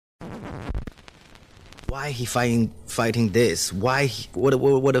Why he fighting this? Why? What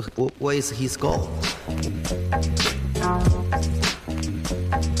is his goal? Do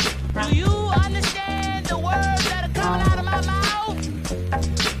you understand the words that are coming out of my mouth?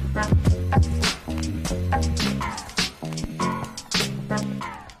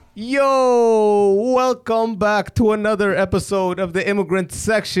 Yo, welcome back to another episode of the Immigrant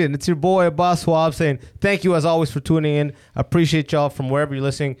Section. It's your boy, Boss Swab, saying thank you as always for tuning in. I appreciate y'all from wherever you're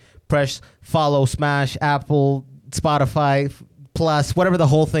listening. Press, follow, smash, Apple, Spotify, Plus, whatever the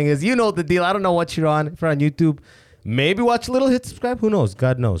whole thing is. You know the deal. I don't know what you're on. If you're on YouTube, maybe watch a little, hit subscribe. Who knows?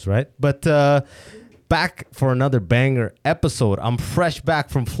 God knows, right? But back for another banger episode. I'm fresh back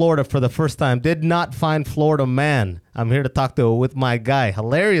from Florida for the first time. Did not find Florida man. I'm here to talk with my guy,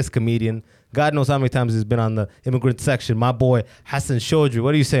 hilarious comedian. God knows how many times he's been on the Immigrant Section. My boy, Hassan Chaudhry.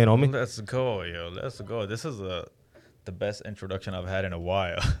 What are you saying, homie? Let's go, yo. Let's go. This is the best introduction I've had in a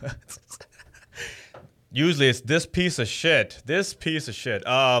while. Usually it's this piece of shit.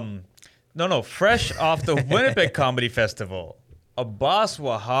 No, fresh off the Winnipeg Comedy Festival. Abbas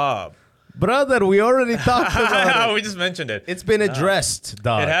Wahab. Brother, we already talked about it. We just mentioned it. It's been addressed,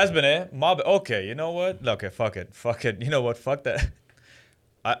 dog. It has been, eh? Okay, you know what? Okay, fuck it. You know what? Fuck that.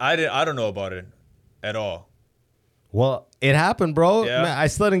 I don't know about it at all. Well, it happened, bro. Yeah. Man, I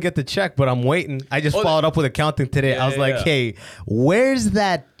still didn't get the check, but I'm waiting. I just followed up with accounting today. I was like, hey, where's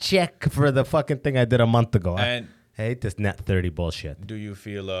that check for the fucking thing I did a month ago? And I hate this net 30 bullshit. do you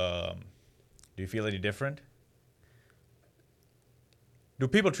feel any different? Do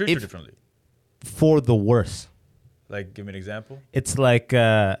people treat you differently? For the worse. Like, give me an example. It's like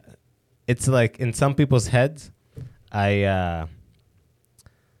in some people's heads,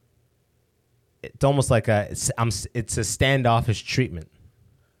 it's almost like it's a standoffish treatment.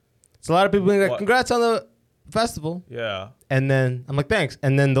 So a lot of people being like, congrats on the festival. Yeah. And then I'm like, thanks.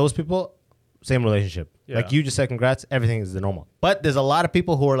 And then those people, same relationship. Yeah. Like you just said, congrats. Everything is the normal. But there's a lot of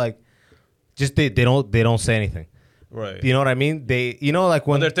people who are like, just they don't say anything. Right. You know what I mean? They, you know, like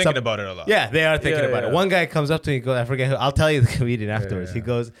when they're thinking about it a lot. Yeah, they are thinking about it. One guy comes up to me, goes, I forget who. I'll tell you the comedian afterwards. He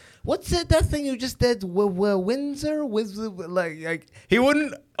goes, "What's it? That thing you just did? Windsor? Like he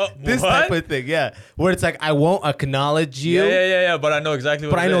wouldn't. This type of thing, yeah. Where it's like I won't acknowledge you. Yeah. But I know exactly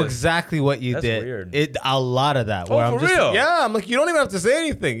what. But I know exactly what you did. Weird. A lot of that. Oh, where for I'm just, real? Yeah, I'm like, you don't even have to say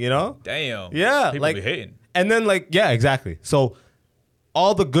anything. You know? Damn. Yeah. People like, be hating. And then exactly. So.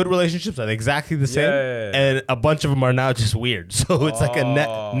 All the good relationships are exactly the same, and a bunch of them are now just weird. So it's like a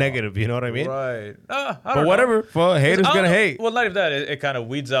net negative, you know what I mean? Right. But whatever. Well, haters gonna hate. Well, not even that. It kind of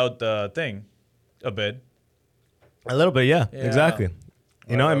weeds out the thing a bit. A little bit, yeah. Exactly.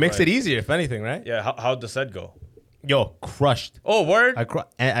 You know, it makes it easier, if anything, right? Yeah. How'd the set go? Yo, crushed. Oh, word?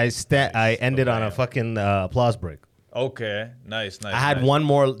 I ended on a fucking applause break. Okay. Nice. I had one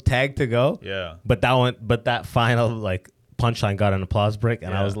more tag to go. Yeah. But that final punchline got an applause break,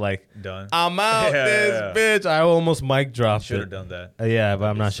 and I was like, done. I'm out bitch. I almost mic dropped Should it. have done that. Yeah, but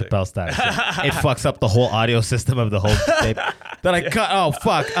I'm not Chappelle style. It fucks up the whole audio system of the whole tape. Then I cut. Oh,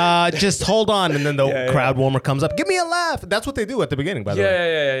 fuck. Just hold on. And then the crowd warmer comes up. Give me a laugh. That's what they do at the beginning, by the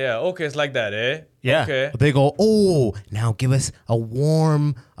way. Yeah. Okay, it's like that, eh? Yeah. Okay. They go, oh, now give us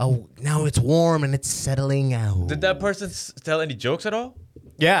now it's warm and it's settling out. Did that person tell any jokes at all?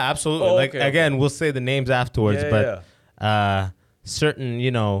 Yeah, absolutely. Oh, again, we'll say the names afterwards, but certain,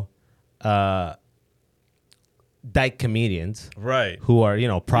 dyke comedians, right, who are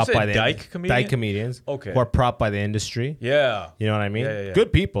propped by the dyke comedians, okay, who are propped by the industry. Yeah, you know what I mean. Yeah.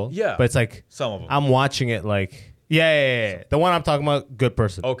 Good people. Yeah, but it's like some of them. I'm watching it like the one I'm talking about, good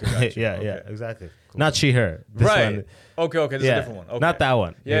person. Okay, gotcha. yeah, exactly. Cool. Not she her. This right. One, okay. This is a different one. Okay. Not that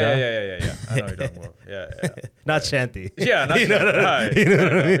one. Yeah. I know what you're talking about. Yeah. Not Shanti. Yeah, not Shanti. Right. You know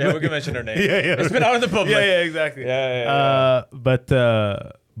what I mean? Yeah, we can mention her name. Yeah. It's been out in the public. Yeah, exactly. Yeah.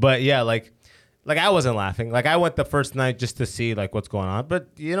 But yeah, like I wasn't laughing. Like I went the first night just to see like what's going on.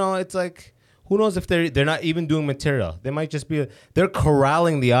 But it's like, who knows if they're not even doing material? They might just be they're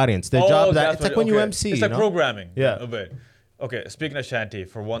corralling the audience. Their job it's like when you MC. It's like programming. Yeah. A bit. Okay. Speaking of Shanti,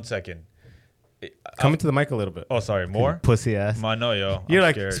 for 1 second. Come into the mic a little bit. Oh, sorry. More? Pussy ass. I know, yo. You're I'm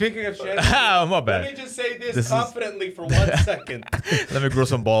like, scared. speaking of Shanti. My bad. Let me just say this confidently for 1 second. Let me grow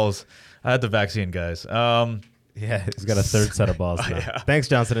some balls. I had the vaccine, guys. Yeah, he's got a third set of balls now. Yeah. Thanks,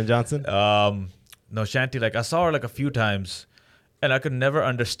 Johnson & Johnson. No, Shanti, like I saw her like a few times, and I could never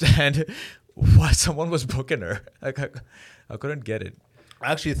understand why someone was booking her. Like I couldn't get it.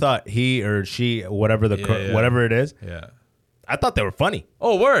 I actually thought he or she, whatever whatever it is. Yeah. I thought they were funny.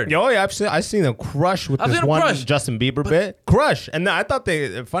 Oh, word. Oh, yeah, I've seen them crush with this one Justin Bieber bit. Crush. And I thought they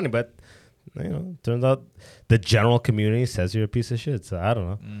were funny, but turns out the general community says you're a piece of shit. So I don't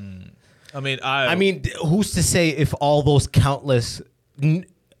know. I mean, who's to say if all those countless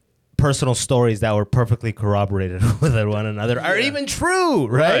personal stories that were perfectly corroborated with one another are even true,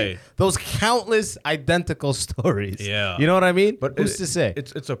 right? Those countless identical stories. Yeah. You know what I mean? But who's to say?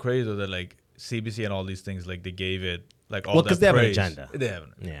 It's so crazy though that like CBC and all these things, like they gave it like all Well, that because they have an praise. agenda. They have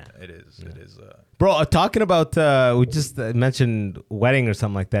an Yeah. It is. Bro, talking about, we just mentioned wedding or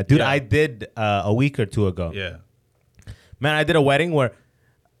something like that. Dude, Yeah. I did a week or two ago. Yeah. Man, I did a wedding where,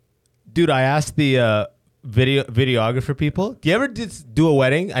 dude, I asked the videographer people, do you ever do a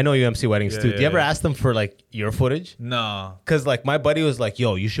wedding? I know you MC weddings too. Do you ever ask them for like your footage? No. Because like my buddy was like,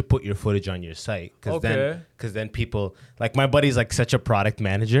 yo, you should put your footage on your site. Because then people, like my buddy's like such a product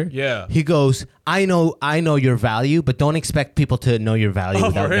manager. Yeah. He goes, I know your value, but don't expect people to know your value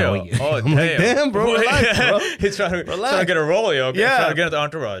without knowing you. Oh, I'm like, damn, bro, relax, bro. He's trying to get a role, yo. Yeah. Trying to get into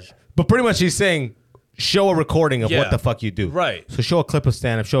entourage. But pretty much he's saying, show a recording of what the fuck you do. Right. So show a clip of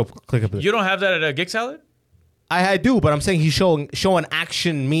stand-up, show a clip of... You don't have that at a Gig Salad? I do, but I'm saying he's showing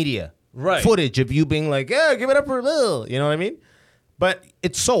action media footage of you being like, yeah, give it up for Lil. You know what I mean? But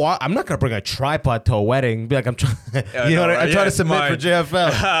it's so... I'm not going to bring a tripod to a wedding. Be like, I'm trying... you know what I mean? I'm trying to submit for JFL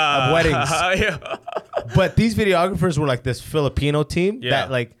of weddings. But these videographers were like this Filipino team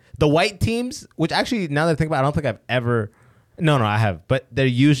that like... The white teams, which actually, now that I think about it, I don't think I've ever... No, I have. But they're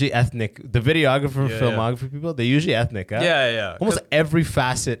usually ethnic. The videographer, filmography people, they're usually ethnic. Huh? Yeah. Almost every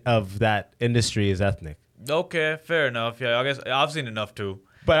facet of that industry is ethnic. Okay, fair enough. Yeah, I guess I've seen enough too.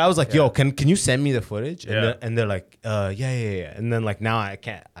 But I was like, yo, can you send me the footage? And they're like, yeah. And then like now I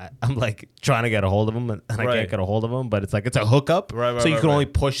can't. I'm like trying to get a hold of them and I can't get a hold of them. But it's like it's a hookup. So you can only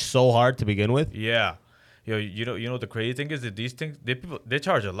push so hard to begin with. Yeah. Yo, you know what the crazy thing is that these things they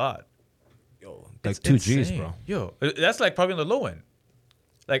charge a lot. Yo, like 2 G's, bro. Yo, that's like probably on the low end.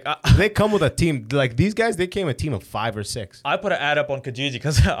 Like they come with a team. Like these guys, they came a team of 5 or 6. I put an ad up on Kijiji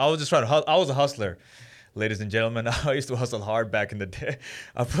because I was just trying to. I was a hustler. Ladies and gentlemen, I used to hustle hard back in the day.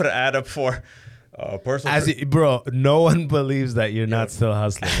 I put an ad up for personal... Bro, no one believes that you're not still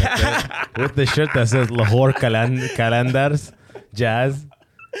hustling. Okay? With the shirt that says Lahore Calendars, Jazz.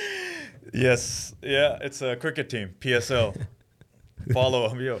 Yes. Yeah, it's a cricket team, PSL. Follow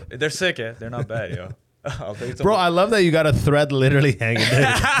them, yo. They're sick, They're not bad, yo. I'll tell you something. Bro, I love that you got a thread literally hanging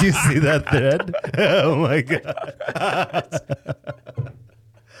there. Do you see that thread? Oh, my God.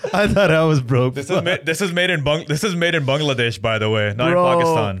 I thought I was broke. This is made in Bangladesh, by the way, not Bro, in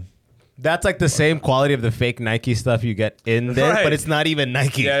Pakistan. That's like the same quality of the fake Nike stuff you get in there, but it's not even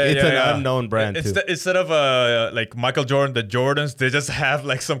Nike. It's an unknown brand too. Instead of like Michael Jordan, the Jordans, they just have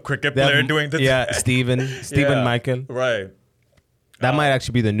like some cricket player doing the Steven Michael. Right. That might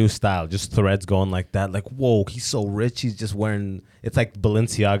actually be the new style. Just threads going like that. Like, whoa, he's so rich. He's just wearing. It's like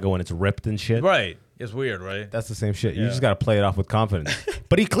Balenciaga when it's ripped and shit. Right. It's weird, right? That's the same shit. You just got to play it off with confidence.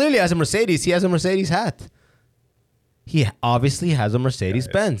 But he clearly has a Mercedes. He has a Mercedes hat. He obviously has a Mercedes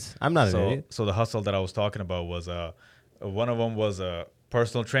Benz. I'm not an idiot. So the hustle that I was talking about was one of them was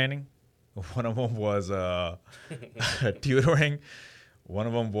personal training. One of them was tutoring. One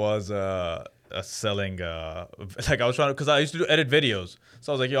of them was selling. Like I was trying to, because I used to edit videos.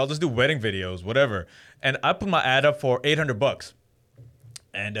 So I was like, yo, I'll just do wedding videos, whatever. And I put my ad up for $800.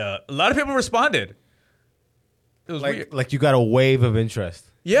 And a lot of people responded. It was weird. Like you got a wave of interest.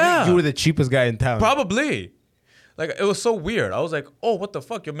 Yeah. You were the cheapest guy in town. Probably. Like, it was so weird. I was like, oh, what the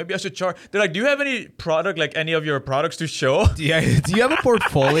fuck? Yo, maybe I should charge. They're like, do you have any product, like any of your products to show? Yeah. Do you have a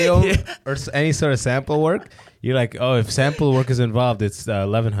portfolio or any sort of sample work? You're like, oh, if sample work is involved, it's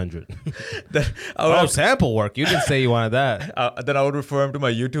 $1,100. Sample work. You didn't say you wanted that. Then I would refer him to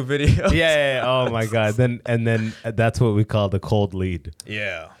my YouTube video. Yeah. Oh my God. Then that's what we call the cold lead.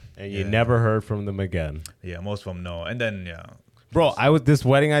 Yeah. And you never heard from them again. Yeah, most of them no. And then Bro, this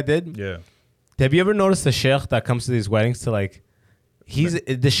wedding I did. Yeah. Have you ever noticed the sheikh that comes to these weddings to like?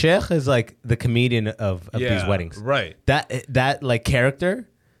 The sheikh is like the comedian of these weddings. Right. That like character,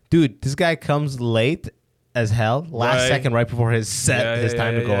 dude. This guy comes late as hell, last second, right before his set, his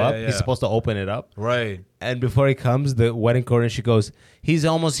time to go up. He's supposed to open it up. Right. And before he comes, the wedding coordinator, she goes, he's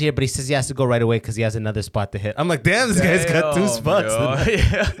almost here, but he says he has to go right away because he has another spot to hit. I'm like, damn, this guy's got 2 spots.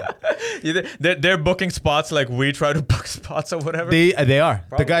 They're booking spots like we try to book spots or whatever. They are.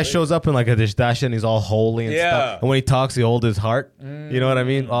 Probably. The guy shows up in like a dishdash and he's all holy and stuff. And when he talks, he holds his heart. You know what I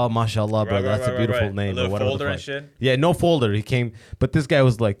mean? Oh, mashallah, bro. That's a beautiful name. A little folder and shit. Yeah, no folder. He came, but this guy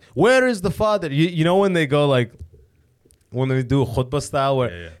was like, where is the father? You know when they go like, when they do a khutbah style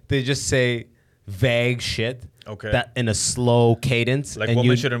where they just say vague shit. Okay. That in a slow cadence. Like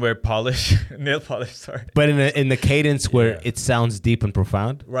women shouldn't wear nail polish, sorry. But in the cadence where it sounds deep and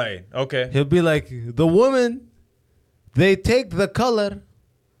profound. Right. Okay. He'll be like, the woman, they take the color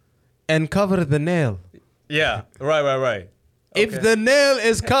and cover the nail. Yeah. Right. If the nail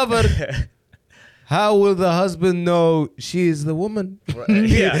is covered, how will the husband know she is the woman?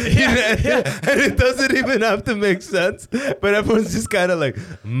 Yeah. And it doesn't even have to make sense, but everyone's just kind of like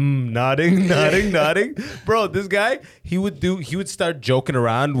nodding. Bro, this guy, he would start joking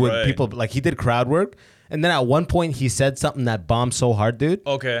around with Right. people. Like, he did crowd work, and then at one point he said something that bombed so hard, dude,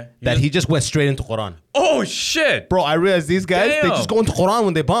 Okay. that he just went straight into Quran. Oh shit. Bro, I realized these guys, they Damn. just go into Quran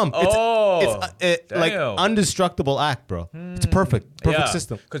when they bomb. Oh, It's like damn. indestructible act, bro. It's perfect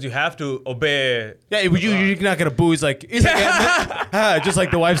system. Because you have to obey. Yeah, you're not gonna boo. He's like just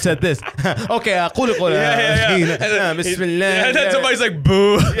like the wife said this. Okay, Yeah. And then somebody's like,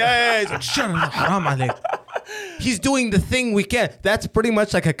 boo. Yeah. He's like, shut up, haram alik. He's doing the thing we can. That's pretty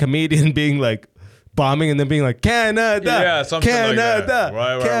much like a comedian being like bombing and then being like, Canada, Yeah, something like that. Canada,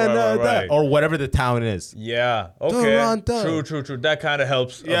 Right, Canada, right. or whatever the town is. Yeah. Okay. Toronto. True. That kind of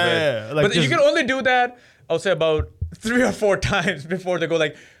helps. Yeah, a bit. yeah, like but you just- can only do that, I would say, about 3 or 4 times before they go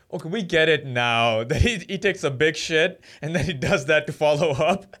like, okay, we get it now. That he takes a big shit and then he does that to follow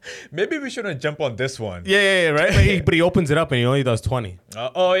up. Maybe we shouldn't jump on this one. Yeah, right. But he opens it up and he only does 20.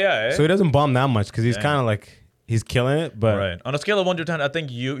 Oh yeah. Eh? So he doesn't bomb that much because he's Yeah. kind of like, he's killing it. But Right. On a scale of 1 to 10, I think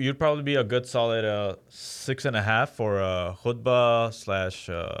you'd probably be a good solid 6.5 for khutbah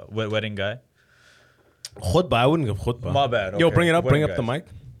 / wedding guy. khutbah, I wouldn't give khutbah. My bad. Yo, okay. bring it up. Bring Wedding up the guys. mic.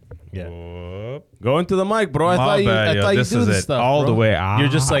 Yeah. Whoop. Go into the mic, bro. I My thought you bad, yo. do This is this it. stuff. All bro. the way. You're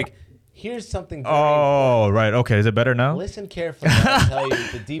just like, here's something. Very Oh, right. Okay. Is it better now? Listen carefully. I'll tell you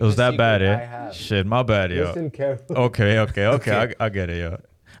the deepest It was that bad, secret I eh? have. Shit, my bad, yo. Listen carefully. Okay. Okay. I get it, yo.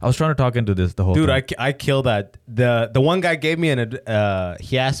 I was trying to talk into this the whole Dude, time. I killed that. The one guy gave me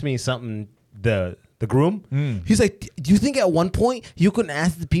he asked me something, the groom. He's like, do you think at one point you couldn't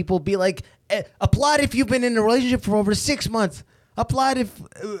ask the people, be like, applaud if you've been in a relationship for over 6 months. Applaud if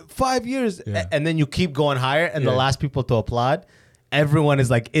 5 years. Yeah. And then you keep going higher and the Yeah. last people to applaud, everyone is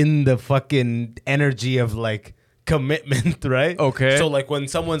like in the fucking energy of like commitment, right? Okay. So like when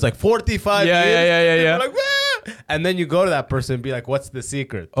someone's like 45 Yeah, years, yeah. people are like, "Ah!" And then you go to that person and be like, what's the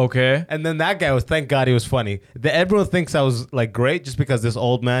secret? Okay. And then that guy was, thank God he was funny. Everyone thinks I was like great just because this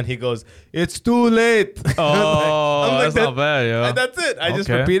old man, he goes, it's too late. Oh, that's not bad, yo. And that's it. I just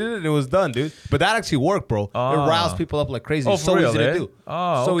Okay. repeated it and it was done, dude. But that actually worked, bro. It Oh. riles people up like crazy. Oh, It's for so real, easy eh? to do.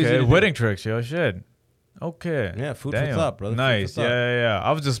 Oh, So easy okay. to do. Wedding tricks, yo. Shit. Okay. Yeah, food for Damn. thought, brother. Food for Nice. thought. Yeah.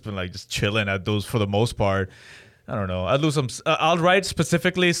 I've just been like just chilling at those for the most part. I don't know. I'll do some. I'll write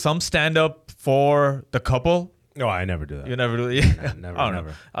specifically some stand up for the couple. No, I never do that. You never do it. Yeah. never, I don't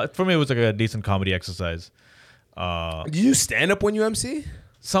know. For me, it was like a decent comedy exercise. Do you stand up when you MC?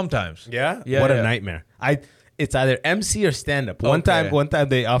 Sometimes. Yeah? Yeah, What yeah. a nightmare. It's either MC or stand up. One Okay. time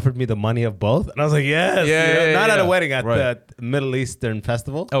they offered me the money of both, and I was like, yes. Yeah, Not at a yeah. wedding, at Right. the Middle Eastern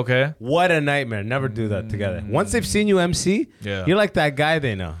festival. Okay. What a nightmare. Never do that together. Once they've seen you MC, Yeah. you're like that guy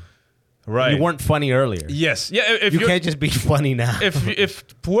they know. Right. You weren't funny earlier. Yes. Yeah. If You you're- can't just be funny now. if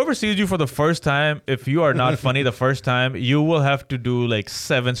whoever sees you for the first time, if you are not funny the first time, you will have to do like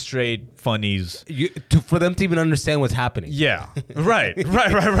 7 straight funnies. For them to even understand what's happening. Yeah. Right.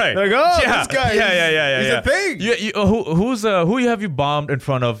 Right. Like, oh, yeah. this guy, Yeah. he's a thing. Who have you bombed in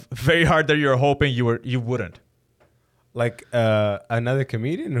front of very hard that you're hoping you wouldn't? Like another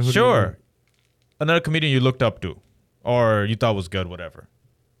comedian? Or who do you Sure. mean? Another comedian you looked up to, or you thought was good, whatever.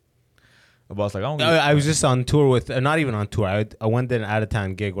 The boss like, I was just on tour with, not even on tour. I went to an out of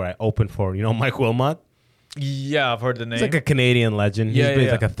town gig where I opened for, Mike Wilmot. Yeah, I've heard the name. He's like a Canadian legend. Yeah, He's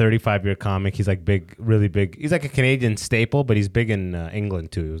yeah. like a 35-year comic. He's like big, really big. He's like a Canadian staple, but he's big in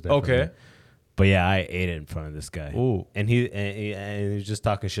England too. He was definitely- Okay. But yeah, I ate it in front of this guy. Ooh. And he was just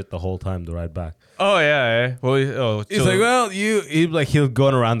talking shit the whole time to ride back. Oh yeah. Eh? Well, He's like, well, he was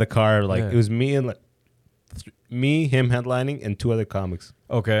going around the car like Yeah. it was me and him headlining and 2 other comics,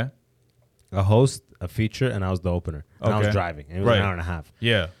 okay. a host, a feature, and I was the opener. And I was Okay. driving. And it was Right. an hour and a half.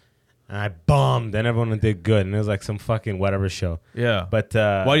 Yeah. And I bombed, and everyone did good, and it was like some fucking whatever show. Yeah. But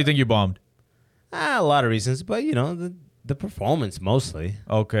Why do you think you bombed? a lot of reasons, but the performance mostly.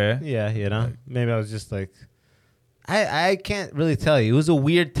 Okay. Yeah, maybe I was just like, I can't really tell you. It was a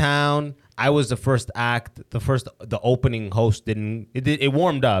weird town. I was the first act. The opening host it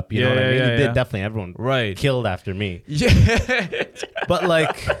warmed up. You know what I mean? Yeah, It did yeah. definitely. Everyone Right. killed after me. Yeah. But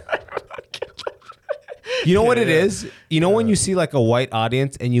like, You know what it is? You know when you see like a white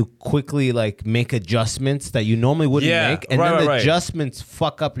audience and you quickly like make adjustments that you normally wouldn't make, and then the adjustments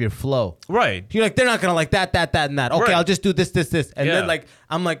fuck up your flow. Right. You're like, they're not gonna like that, and that. Okay, I'll just do this, and then like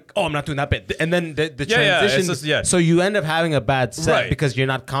I'm like, oh, I'm not doing that bit, and then the transition. So you end up having a bad set because you're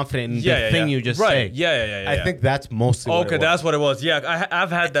not confident in the thing you just say. Yeah. I think that's mostly. Okay, that's what it was. Yeah,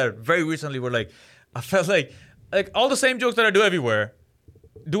 I've had that very recently where like I felt like all the same jokes that I do everywhere,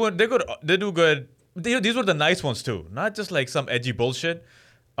 they do good. These were the nice ones too, not just like some edgy bullshit.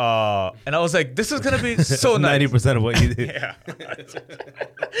 And I was like, this is gonna be so nice. 90% of what you do. Yeah.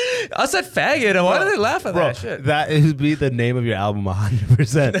 I said faggot, and why do they laugh at that shit? That would be the name of your album,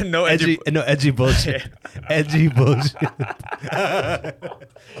 100%. No edgy bullshit. Edgy bullshit.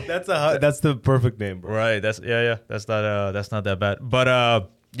 That's the perfect name, bro. Right. That's not that bad. But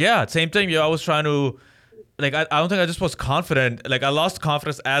yeah, same thing. I was trying to like I don't think I just was confident. Like I lost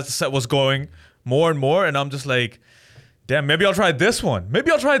confidence as the set was going more and more, and I'm just like, damn, maybe I'll try this one.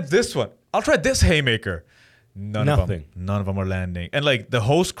 Maybe I'll try this one. I'll try this haymaker. None of them are landing. And like the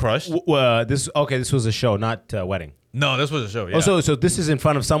host crushed. This was a show, not a wedding. No, this was a show. Yeah. Oh, so this is in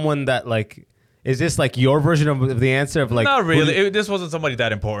front of someone that like, is this like your version of the answer of like? Not really. This wasn't somebody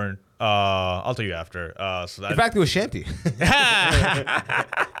that important. I'll tell you after. In fact, it was Shanti.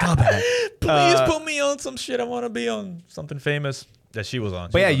 Please put me on some shit. I want to be on something famous that she was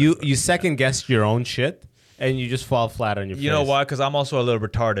on. But yeah, you second guessed your own shit. And you just fall flat on your face. You know why? Because I'm also a little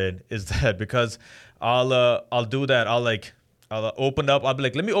retarded. Is that because I'll do that. I'll open up. I'll be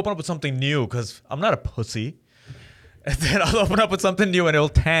like, let me open up with something new because I'm not a pussy. And then I'll open up with something new and it'll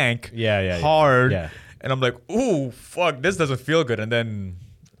tank hard. Yeah. And I'm like, ooh, fuck, this doesn't feel good. And then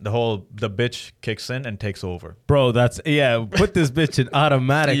the bitch kicks in and takes over. Bro, put this bitch in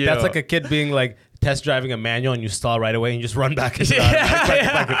automatic. Yeah. That's like a kid being like, test driving a manual and you stall right away and you just run back into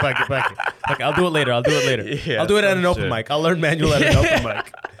back it. Like, I'll do it later. I'll do it at an open mic. I'll learn manual at an open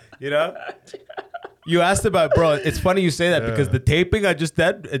mic. You know? You asked about, bro, it's funny you say that because the taping I just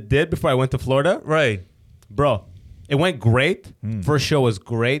did before I went to Florida. Right. Bro, it went great. First show was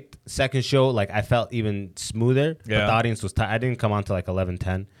great. Second show, like I felt even smoother. But the audience was tight. I didn't come on till like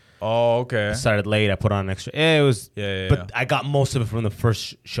 11:10. Oh, okay. I started late. I put on an extra. It was, but I got most of it from the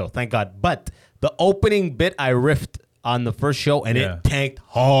first show. Thank God. But the opening bit I riffed on the first show and it tanked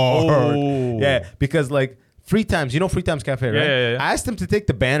hard. Oh. Yeah, because like Free Times, you know Free Times Cafe, right? Yeah. I asked them to take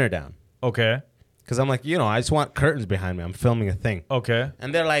the banner down. Okay. Because I'm like, I just want curtains behind me. I'm filming a thing. Okay.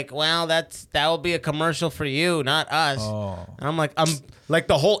 And they're like, well, that will be a commercial for you, not us. Oh. And I'm like,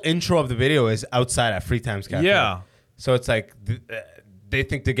 the whole intro of the video is outside at Free Times Cafe. Yeah. So it's like they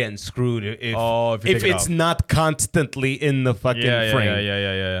think they're getting screwed if it's off. Not constantly in the fucking frame.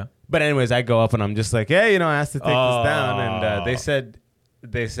 Yeah. But anyways, I go up and I'm just like, hey, I asked to take this down, and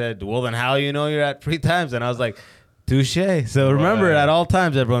they said, well, then how you're at Free Times? And I was like, touche. So remember, at all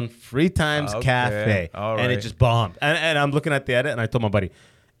times, everyone, Free Times Cafe, and it just bombed. And I'm looking at the edit, and I told my buddy.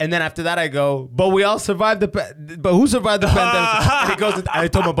 And then after that, I go, but we all survived but who survived the pandemic? And he goes, I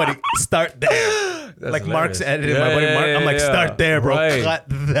told my buddy, start there. That's like hilarious. Mark's editing, my buddy Mark. I'm like, start there, bro. Right. Cut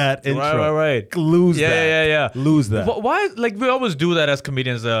that intro. Right. Lose that. Yeah. Lose that. But why? Like we always do that as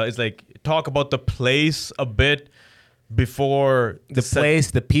comedians. Is like talk about the place a bit before the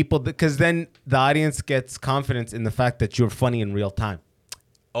place, the people, because then the audience gets confidence in the fact that you're funny in real time.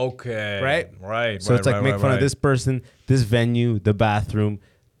 Okay. Right. So it's like make fun of this person, this venue, the bathroom.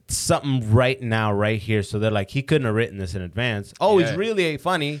 Something right now, right here. So they're like, he couldn't have written this in advance. Oh, he's really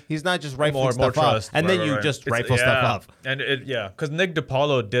funny. He's not just rifling stuff off. And then you just rifle stuff off. And because Nick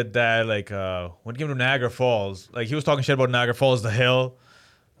DiPaolo did that, like, when he came to Niagara Falls, like, he was talking shit about Niagara Falls, the hill.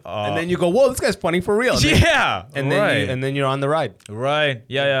 And then you go, whoa, this guy's funny for real. And then you're on the ride. Right.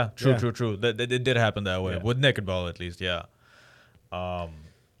 Yeah. True. It did happen that way. With Nick and Ball, at least, yeah.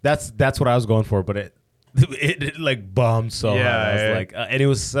 That's what I was going for, but it like bombed so hard. I was like, and it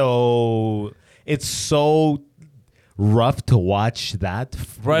was it's so rough to watch that.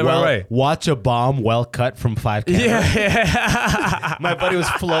 Right. Watch a bomb well cut from 5 cameras. Yeah. My buddy was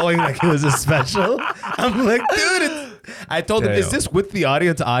flowing like it was a special. I'm like, dude, I told him, is this with the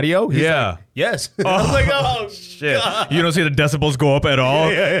audience audio? He's like, yes. I was like, oh, shit. God. You don't see the decibels go up at all?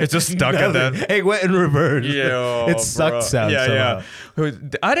 It's just stuck at that. It went in reverse. Yeah, it sucked sound. Yeah.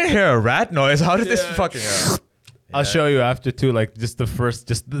 I didn't hear a rat noise. How did this fucking... I'll show you after too, like just the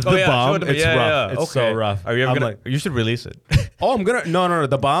bomb. It's rough. It's so rough. Are you ever gonna? You should release it. Oh, I'm gonna. No,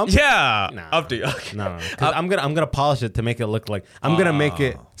 the bomb. Yeah. Nah. Up to you. Okay. No. I'm gonna polish it to make it look like. I'm gonna make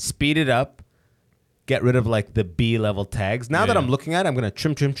it speed it up. Get rid of like the B level tags. Now that I'm looking at it, I'm gonna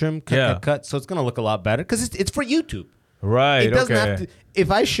trim, cut. So it's gonna look a lot better because it's for YouTube. Right. It doesn't okay. have to. If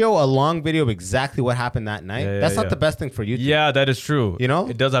I show a long video of exactly what happened that night, Yeah, that's yeah, not the best thing for YouTube. Yeah, that is true. You know?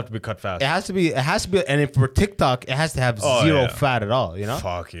 it does have to be cut fast. It has to be. It has to be. And if for TikTok, it has to have Oh, zero yeah. fat at all. You know.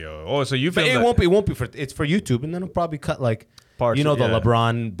 Fuck you. Oh, so you But feel it that won't be. It won't be for. It's for YouTube, and then it'll probably cut like. Parts, You know the yeah.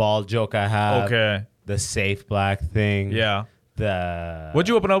 LeBron ball joke I have. Okay. The safe black thing. Yeah. The. What'd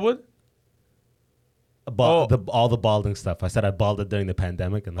you open up with? All the balding stuff. I said I balded during the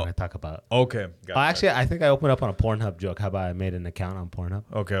pandemic, and then I talk about. Okay. Got it. Actually, I think I opened up on a Pornhub joke. How about I made an account on Pornhub?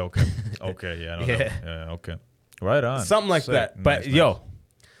 Okay. Okay. Okay. Yeah. I don't know. Yeah. Yeah. Okay. Right on. Something like Sick. that. But Nice, yo,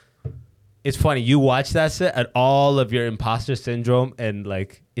 it's funny. You watch that shit, and all of your imposter syndrome and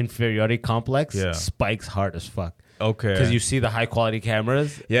like inferiority complex Yeah. spikes hard as fuck. Okay. Because you see the high quality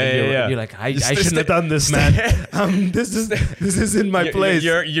cameras. Yeah, and yeah, you're, yeah. You're like, I Stay- shouldn't have done this, man. This isn't my place.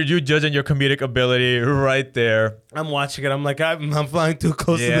 You're judging your comedic ability right there. I'm watching it. I'm like, I'm flying too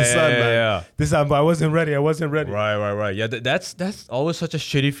close to Yeah, the sun, yeah, man. yeah. This I wasn't ready. I wasn't ready. Right. Yeah, that's always such a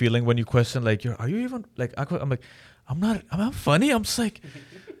shitty feeling when you question like, are you even like? I'm like, I'm not funny. I'm just like,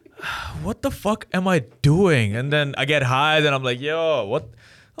 what the fuck am I doing? And then I get high, then I'm like, yo, what?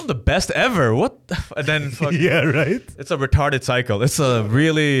 I'm the best ever. What? And then fuck, Yeah, right. it's a retarded cycle. It's a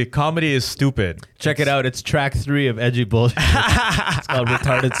really comedy is stupid. Check it out. It's track 3 of Edgy Bullshit. It's called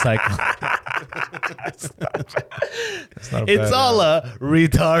Retarded Cycle. It's all a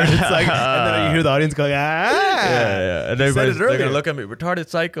retarded cycle. And then you hear the audience going, Yeah. And You said everybody's it they're earlier. gonna look at me. Retarded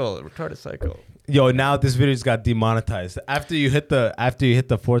cycle. Yo, now this video just got demonetized. After you hit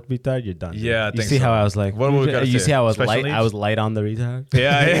the fourth retard, you're done. Yeah, I you think see so. how I was like, What were we gonna you say? see how I was Special light? needs? I was light on the retard.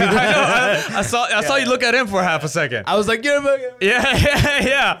 Yeah. I know. I saw you look at him for half a second. I was like, yeah, man.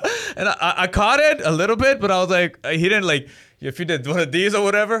 Yeah. And I caught it a little bit, but I was like, he didn't like. If you did one of these or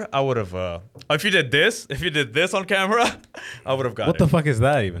whatever, I would have. If you did this on camera, I would have got What it. the fuck is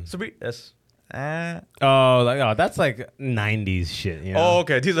that even? So yes. Oh, that's like 90s shit. You know? Oh,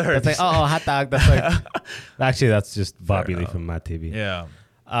 okay. These are hers. That's like, hot dog. That's like, actually, that's just Bobby Lee from Matt TV. Yeah.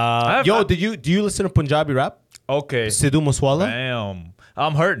 Do you listen to Punjabi rap? Okay. Sidhu Muswala Damn.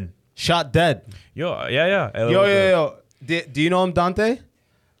 I'm hurting. shot dead. Yo. Yeah. Yo. Do you know him, Dante?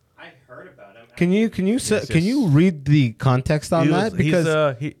 I heard about him. Can you read the context on that?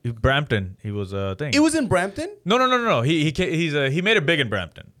 Because he's Brampton. He was a thing. it was in Brampton. No. He made it big in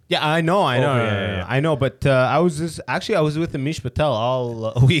Brampton. Yeah, I know. yeah. I know. But I was with Amish Patel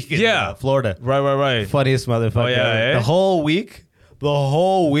all week in Florida. Right. Funniest motherfucker. Oh, yeah, eh? The whole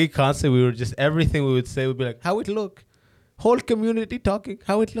week, constantly, we were just everything we would say would be like, how it look. Whole community talking,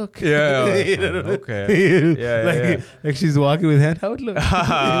 how it look. Yeah. You know? Okay. Yeah. Like she's walking with hand, how it look.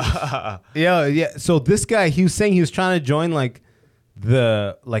 Yeah. So this guy, he was saying he was trying to join like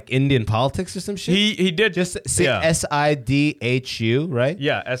the Indian politics or some shit. He did Just say yeah. Sidhu, right?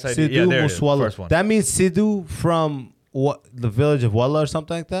 Yeah, SID. Sidhu Yeah, there it is. Muswala. First one. That means Sidhu from what, the village of Walla or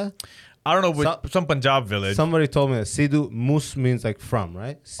something like that? I don't know some Punjab village. Somebody told me that Sidhu Mus means like from,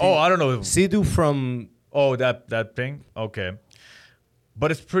 right? I don't know. Sidhu from. Oh, that thing. Okay,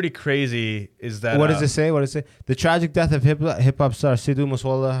 but it's pretty crazy. Is that What does it say? The tragic death of hip hop star Sidhu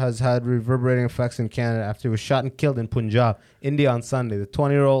Muswala has had reverberating effects in Canada after he was shot and killed in Punjab, India on Sunday. The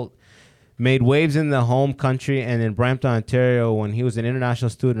 20-year-old made waves in the home country and in Brampton, Ontario when he was an international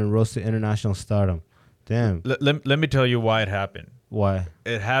student and rose to international stardom. Damn. Let me tell you why it happened. Why?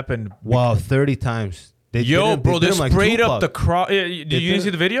 It happened. Wow, 30 times. They Bro, they did him like sprayed up Tupac. the cross. Did you see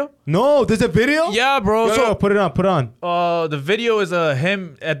the video? No, there's a video? Yeah, bro. Yo, put it on. The video is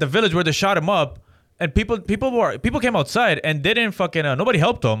him at the village where they shot him up, and people came outside and they didn't fucking nobody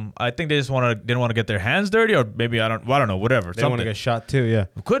helped them. I think they just didn't want to get their hands dirty, or maybe I don't know, whatever. They want to get shot too, yeah.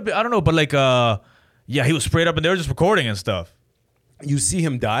 Could be, I don't know, but like yeah, he was sprayed up and they were just recording and stuff. You see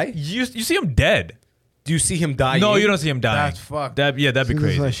him die? You see him dead. Do you see him die? No, you don't see him dying. That's fucked. That'd be This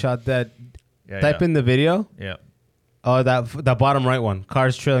crazy. is shot dead. Yeah, Type in the video. Yeah. Oh, that bottom right one.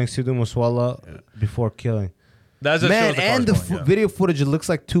 Cars trailing Sidhu Muswala before killing. That's just Man, shows the and the cars going, yeah. video footage, it looks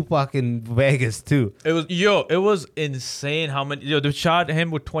like Tupac in Vegas too. It was insane how many. They shot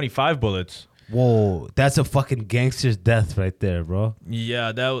him with 25 bullets. Whoa, that's a fucking gangster's death right there, bro.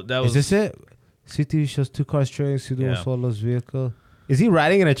 Yeah, that was. Is this it? CTV shows 2 cars trailing Sidhu Yeah. Muswala's vehicle. Is he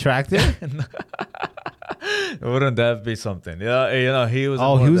riding in a tractor? Wouldn't that be something? Yeah, he was.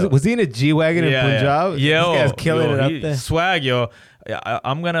 Oh, was he in a G-Wagon in Punjab? Yeah, This guy's killing it up there. Swag, yo. Yeah,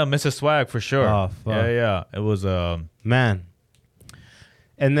 I'm gonna miss his swag for sure. Oh, fuck. Yeah. It was Man.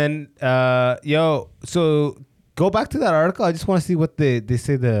 And then, so go back to that article. I just want to see what they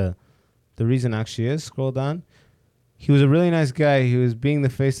say the reason actually is. Scroll down. He was a really nice guy. He was being the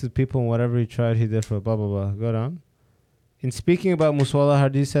face of the people, and whatever he tried, he did for blah, blah, blah. Go down. In speaking about Muswala,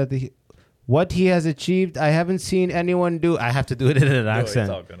 Hardy said that what he has achieved, I haven't seen anyone do. I have to do it in an No, it's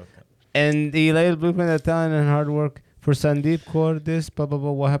accent. all good. Okay. And the latest blueprint of talent and hard work for Sandeep Kaur. This blah blah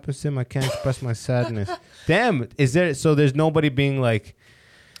blah. What happens to him? I can't express my sadness. Damn. Is there? So there's nobody being like.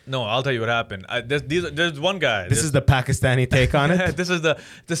 No, I'll tell you what happened. There's one guy. This is the Pakistani take on it. This is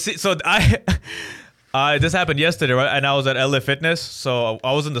so this happened yesterday, right? And I was at LA Fitness, so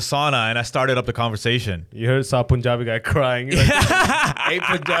I was in the sauna and I started up the conversation. You saw a Punjabi guy crying. You're like, hey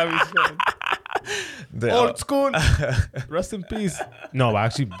Punjabis. Old school. Rest in peace. No,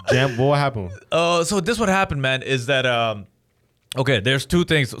 actually, what happened? So this what happened, man, is that okay, there's two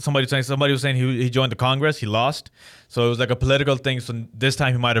things. Somebody was saying he joined the Congress, he lost. So it was like a political thing. So this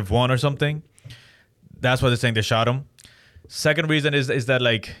time he might have won or something. That's why they're saying they shot him. Second reason is that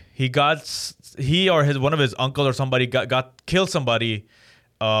like he or one of his uncle or somebody got killed somebody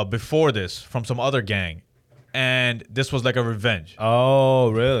before this from some other gang. And this was like a revenge. Oh,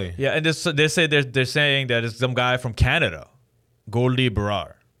 really? Yeah, and they're saying that it's some guy from Canada, Goldie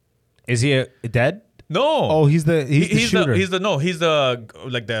Barar. Is he dead? No. Oh, he's the shooter. He's the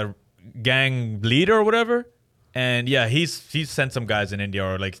gang leader or whatever. And yeah, he's sent some guys in India,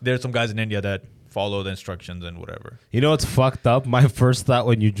 or like there's some guys in India that follow the instructions and whatever. You know what's fucked up? My first thought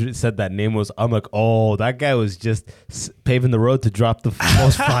when you said that name was, I'm like, oh, that guy was just paving the road to drop the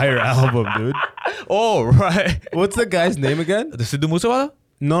most fire album, dude. Oh, right. What's the guy's name again? The Sidhu Moosewala?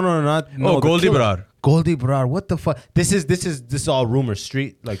 No, Goldie Barar. Goldie Barar. What the fuck? This is all rumor,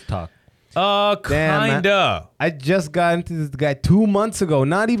 street like talk. Damn, Kinda. I just got into this guy 2 months ago.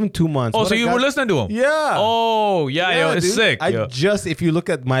 Not even 2 months. Oh, What so I you got- were listening to him? Yeah. Oh, yeah, yo, it's dude. sick. I yo. just, if you look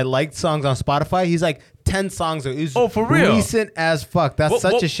at my liked songs on Spotify, he's like 10 songs ago. He's Oh, for real? recent as fuck. That's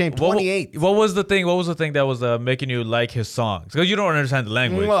such a shame. 28. What was the thing? What was the thing that was making you like his songs? Because you don't understand the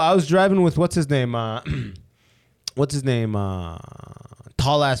language. Well, I was driving with what's his name?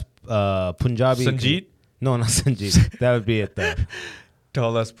 Tall ass Punjabi. Sanjeet? No, not Sanjeet. That would be it though.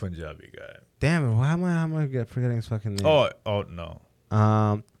 Tallest Punjabi guy. Damn it! Why am I forgetting his fucking name? Oh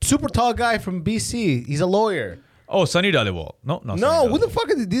no. Super tall guy from BC. He's a lawyer. Oh, Sunny Dhaliwal. No. No, Sunny who the Dhaliwal. fuck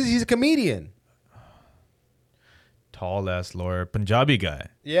is this? He's a comedian. Tall ass lawyer, Punjabi guy.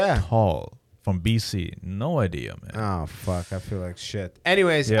 Yeah. Tall from BC. No idea, man. Oh fuck! I feel like shit.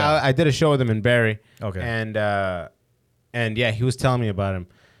 Anyways, Yeah. I did a show with him in Barrie. Okay. And yeah, he was telling me about him,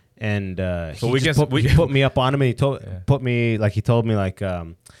 and So he we just can- he put me up on him, and he told Yeah. he told me like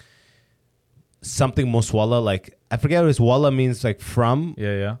something Muswala, like I forget what his walla means, like from.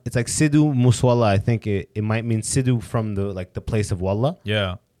 Yeah. It's like Sidhu Muswala. I think it might mean Sidhu from the place of Walla,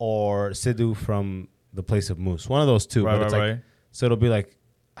 Yeah. or Sidhu from the place of Moose. One of those two. Right, but it's right, like, right. So it'll be like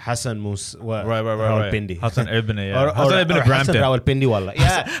Hassan Moose. Right. Right. Hassan Ibn, yeah. Or Hassan Ibn Hassan Brampton. Rawalpindi Walla.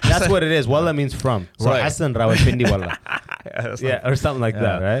 Yeah, that's what it is. Walla means from. So Right. Hassan Rawalpindi Walla. That's Yeah, or something like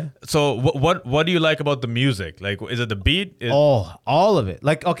that, right? So what do you like about the music? Like, is it the beat? Oh, all of it.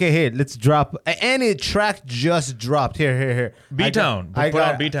 Like, okay, here, let's drop. Any track just dropped. Here. B-Town. I Put on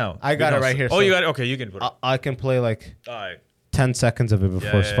got B-Town. I got it B-Town. right here. Oh, you got it? Okay, you can put it. I can play like All right. 10 seconds of it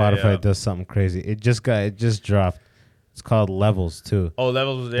before Yeah, Spotify yeah. does something crazy. It just dropped. It's called Levels too. Oh,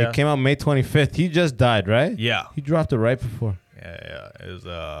 Levels, yeah. It came out May 25th. He just died, right? Yeah. He dropped it right before. Yeah. It was,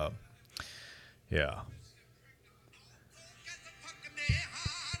 yeah.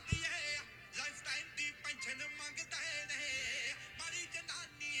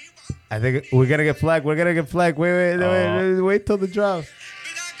 I think we're gonna get flagged. Wait till the drop.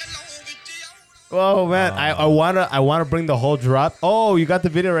 Oh man, I wanna bring the whole drop. Oh, you got the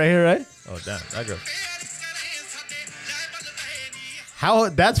video right here, right? Oh, damn. That girl. How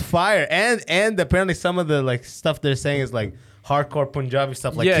that's fire, and apparently some of the like stuff they're saying is like hardcore Punjabi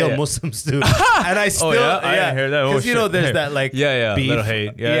stuff, like Yeah, kill yeah. Muslims too. And I still, yeah? I didn't hear that. Oh, because you know shit. there's that like Yeah, beef. little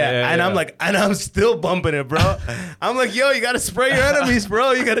hate. Yeah, and I'm yeah. like, and I'm still bumping it, bro. I'm like, yo, you gotta spray your enemies,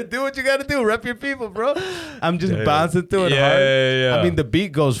 bro. You gotta do what you gotta do. Rep your people, bro. I'm just Yeah. bouncing through it Yeah, hard. yeah. I mean, the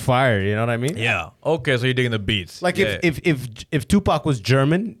beat goes fire. You know what I mean? Yeah. Okay, so you're digging the beats. Like Yeah. if Tupac was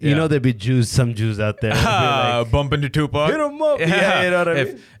German, you Yeah. know there'd be some Jews out there. that'd be like, Bump into Tupac. hit 'em up. Yeah, you know what I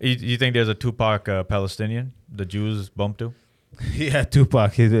mean? You think there's a Tupac Palestinian the Jews bump to? Yeah,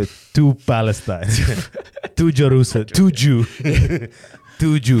 Tupac. Two Palestine. Two Jerusalem. Two Jew.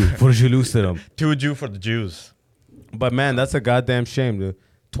 Two Jew for Jerusalem. Two Jew for the Jews. But man, that's a goddamn shame, dude.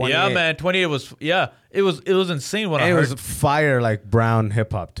 28. Yeah, man. 28 was it was insane when I And it heard was fire like brown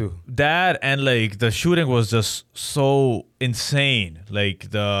hip hop too. that, and like the shooting was just so insane. Like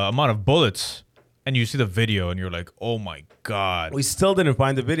the amount of bullets, and you see the video and you're like, oh my god. We still didn't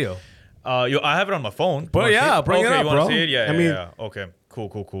find the video. I have it on my phone. Bro, You wanna yeah, see it? bring it okay, up, you wanna bro. see it? Yeah, I yeah, mean- yeah. Okay,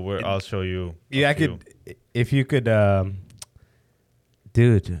 cool. I'll show you. Yeah, I a few. could. If you could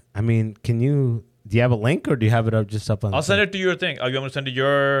Dude, I mean, do you have a link or do you have it up just up on I'll send it to your thing. Are you want me to send it to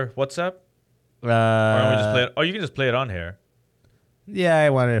your WhatsApp? Or you want me to just play it? Oh, you can just play it on here. Yeah, I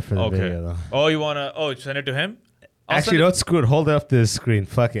wanted it for the Okay. video though. Oh, you wanna? Oh, send it to him. Actually, don't screw it. Hold it up to the screen.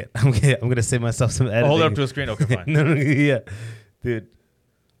 Fuck it. I'm gonna save myself some editing. Hold it up to the screen. Okay, fine. no, yeah, dude.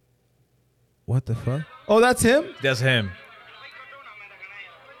 What the fuck? Oh, that's him. That's him.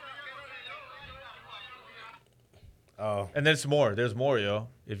 Oh, And there's more. There's more, yo.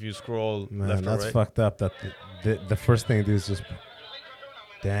 If you scroll man, left or that's right. fucked up. That the first thing to do is just.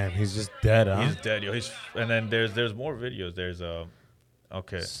 Damn, he's just dead, huh? He's dead, yo. And then there's more videos. There's okay.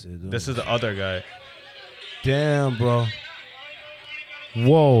 Sidhu. This is the other guy. Damn, bro.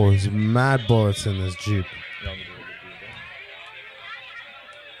 Whoa, there's mad bullets in this Jeep.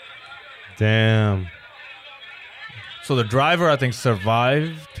 Damn. So the driver, I think,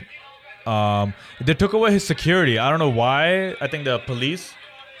 survived. They took away his security. I don't know why. I think the police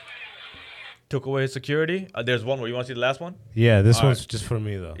took away his security. There's one more. You want to see the last one? Yeah, this All one's right. just for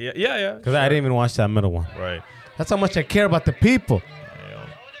me though. Yeah. Because I didn't even watch that middle one. Right. That's how much I care about the people. Yeah.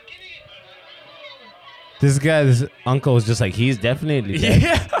 This uncle was just like, he's definitely dead.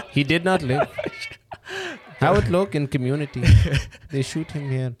 Yeah. He did not live. How it look in community? They shoot him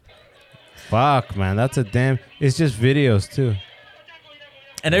here. Fuck, man, that's a damn. It's just videos too,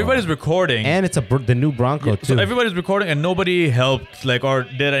 And everybody's recording. and it's the new Bronco too. So everybody's recording, and nobody helped, like, or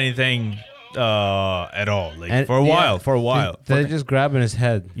did anything at all, like, And- for a yeah, while. For a while. They're just grabbing his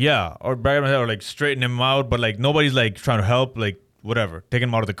head. Yeah, or bag him head, or like straighten him out, but like nobody's like trying to help, like whatever, taking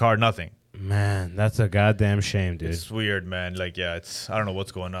him out of the car, nothing. Man, that's a goddamn shame, dude. It's weird, man. Like, yeah, I don't know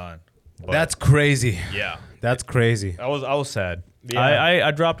what's going on. But That's crazy. yeah, That's crazy. I was sad. Yeah. I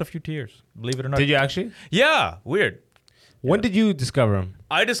dropped a few tears. Believe it or not. Did you actually? Yeah, weird. When did you discover him?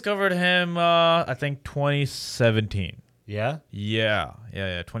 I discovered him. I think 2017. Yeah. Yeah,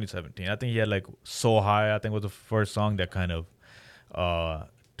 2017. I think he had like "So High." I think was the first song that kind of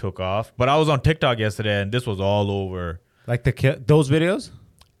took off. But I was on TikTok yesterday, and this was all over. Like those videos?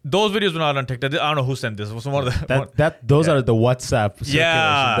 Those videos were not on TikTok. I don't know who sent this. It was one of the Those yeah. are the WhatsApp. circulation.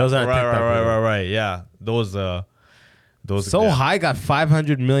 yeah. Those are right, TikTok videos. right. Yeah, those. So yeah. High got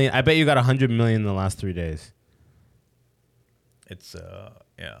 500 million. I bet you got 100 million in the last 3 days. It's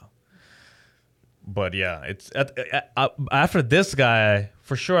yeah. But yeah, it's after this guy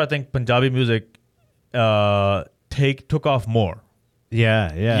for sure. I think Punjabi music took off more.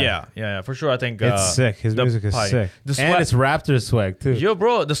 Yeah, for sure. I think It's sick. His music is sick. And it's Raptor swag too. Yo,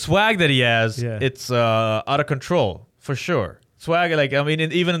 bro, the swag that he has, Yeah. it's out of control for sure. Swag, like I mean,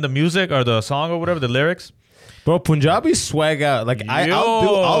 even in the music or the song or whatever, the lyrics. Bro, Punjabi swag out. Like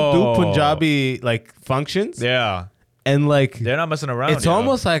I'll do Punjabi like functions. Yeah, And like they're not messing around. it's yo.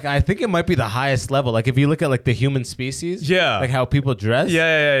 almost like I think it might be the highest level. Like if you look at like the human species, Yeah. like how people dress.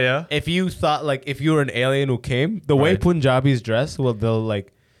 Yeah. If you thought like if you were an alien who came, the way Right. Punjabis dress, well, they'll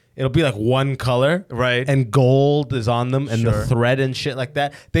like it'll be like one color, Right. And gold is on them, and the Sure. thread and shit like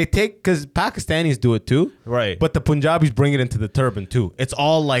that. They take because Pakistanis do it too, Right. But the Punjabis bring it into the turban too. It's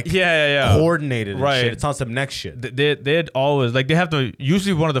all like Yeah. coordinated, and Right. shit. It's on some next shit. They'd always like they have the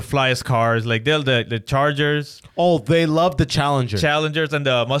usually one of the flyest cars. Like they'll the Chargers, Oh, they love the Challenger. Challengers, and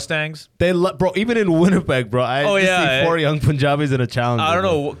the Mustangs. Bro. Even in Winnipeg, bro. I just see 4 young Punjabis in a Challenger. I don't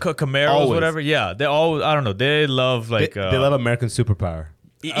bro. know Camaros, Always. whatever. Yeah, they always. I don't know. They love like They love American superpower.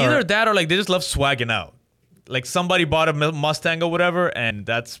 either that or like they just love swagging out. Like somebody bought a Mustang or whatever, and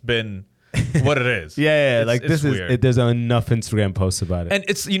that's been what it is. Yeah. It's- Like it's this weird. is. There's enough Instagram posts about it. And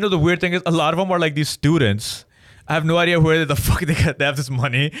it's the weird thing is a lot of them are like these students. I have no idea where the fuck they have this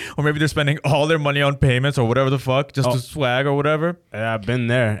money, or maybe they're spending all their money on payments or whatever the fuck just to swag or whatever. Yeah, I've been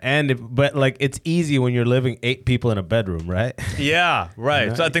there, but like it's easy when you're living 8 people in a bedroom, right? Yeah,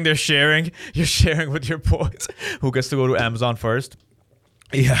 right. So I think they're sharing. You're sharing with your boys. Who gets to go to Amazon first?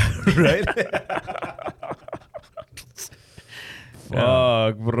 Yeah, right.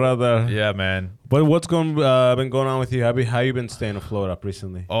 Fuck, brother. Yeah, man. But what's been going on with you? How you been staying afloat up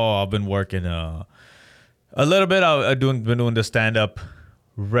recently? Oh, I've been working a little bit. I've been doing the stand up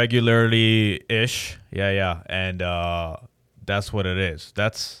regularly ish. Yeah, and that's what it is.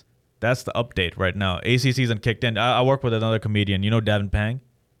 That's the update right now. AC season kicked in. I work with another comedian. You know Davin Pang?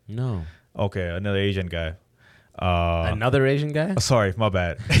 No. Okay, another Asian guy. Another Asian guy? Sorry, my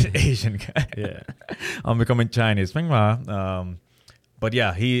bad. Asian guy. Yeah. I'm becoming Chinese. But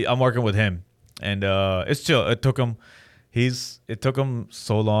yeah, I'm working with him, and it's chill. It took him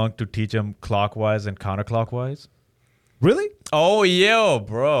so long to teach him clockwise and counterclockwise. Really? Oh, yo,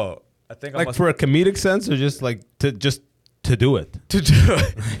 bro. I think Like for a comedic sense, or just like to just to do it. To do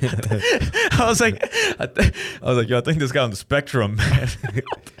it. I was like, yo, I think this guy on the spectrum, man.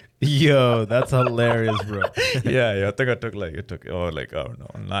 Yo, that's hilarious, bro. yeah, I think I took I don't know,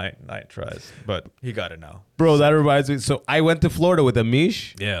 nine tries, but he got it now. Bro, that reminds me. So I went to Florida with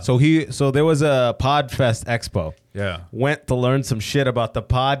Amish. Yeah. So there was a Podfest Expo. Yeah. Went to learn some shit about the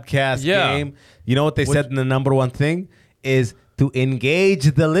podcast game. You know what they said in the number one thing is to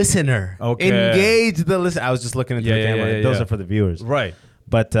engage the listener. Okay. Engage the listener. I was just looking into the camera. yeah, Those yeah. are for the viewers. Right.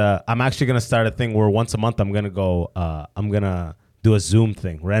 But I'm actually gonna start a thing where once a month I'm gonna do a Zoom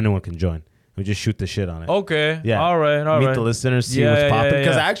thing where anyone can join. We just shoot the shit on it. Okay. Yeah. All right. Meet the listeners, see Yeah, what's yeah, popping.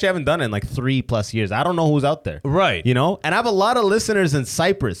 Because yeah. I actually haven't done it in like 3+ years. I don't know who's out there. Right. You know? And I have a lot of listeners in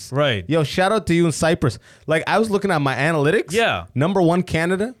Cyprus. Right. Yo, shout out to you in Cyprus. Like, I was looking at my analytics. Yeah. Number 1,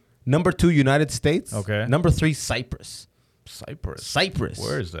 Canada. Number 2, United States. Okay. Number 3, Cyprus. Cyprus.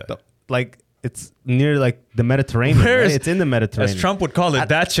 Where is that? Like, it's near like the Mediterranean. Where right? is- It's in the Mediterranean. As Trump would call it,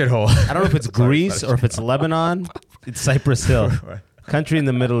 that shithole. I don't know if it's Greece or if it's Lebanon. It's Cyprus Hill. Right. Country in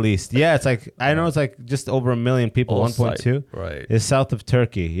the Middle East. Yeah, it's like, I know it's like just over 1 million people, Oh, 1.2. right. It's south of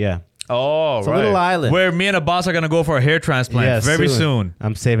Turkey, yeah. Oh, It's a little island. Where me and Abbas are gonna go for a hair transplant Yeah, very soon.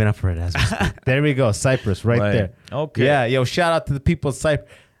 I'm saving up for it as we speak. There we go, Cyprus, right Right. there. Okay. Yeah, yo, shout out to the people of Cyprus.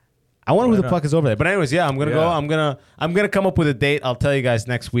 I wonder who the Right fuck is over there. But anyways, yeah, I'm gonna go. Yeah. I'm gonna come up with a date. I'll tell you guys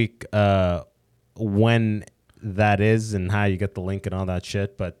next week when that is and how you get the link and all that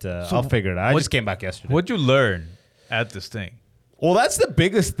shit. But I'll figure it out. I just came back yesterday. What'd you learn at this thing? Well, that's the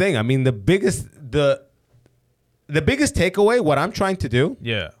biggest thing. I mean, the biggest takeaway. What I'm trying to do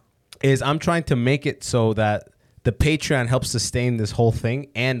Yeah. is I'm trying to make it so that the Patreon helps sustain this whole thing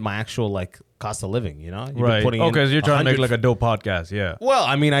and my actual like cost of living. You know, You've been Right. putting in Okay, so you're trying to make 100 like a dope podcast. Yeah. Well,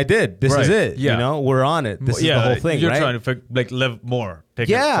 I mean, I did. This is Right. it. Yeah. You know, we're on it. This is the whole thing, You're right? trying to live more. Take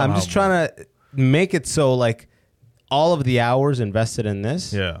it Yeah, I'm somehow just more. trying to make it so like all of the hours invested in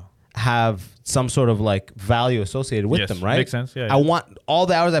this Yeah. have some sort of like value associated with Yes, them, right? makes sense. Yeah, I yeah. want all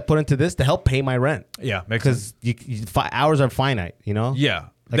the hours I put into this to help pay my rent Yeah. Makes sense. because hours are finite, you know? Yeah.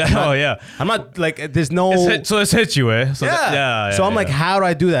 Like, I'm not- oh yeah. I'm not like there's no So it's hit you, eh? So yeah. So I'm like, how do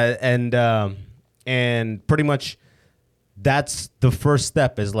I do that? And pretty much that's the first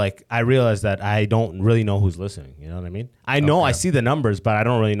step is like I realize that I don't really know who's listening. You know what I mean? I know I see the numbers, but I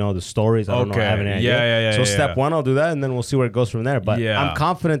don't really know the stories. I don't know. I have any idea. Yeah. So step one, I'll do that, and then we'll see where it goes from there. But Yeah. I'm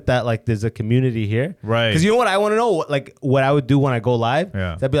confident that like there's a community here, Right. Because you know what I want to know, like what I would do when I go live.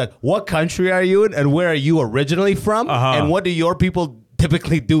 Yeah. I'd be like, what country are you in, and where are you originally from, Uh-huh. and what do your people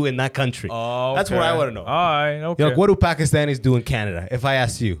typically do in that country? Oh, That's what I want to know. All right. Okay. You're like, what do Pakistanis do in Canada? If I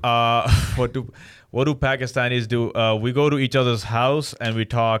asked you. What do Pakistanis do? We go to each other's house and we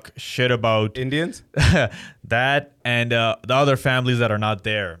talk shit about Indians? that and the other families that are not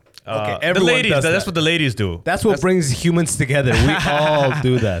there. Okay, the everyone ladies. does That's that. what the ladies do. That's what brings humans together. We all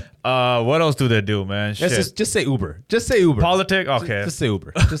do that. What else do they do, man? Shit. Just say Uber. Just say Uber. Politics. Okay. Just say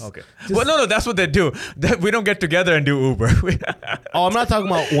Uber. Just, Okay. Well, no, that's what they do. We don't get together and do Uber. Oh, I'm not talking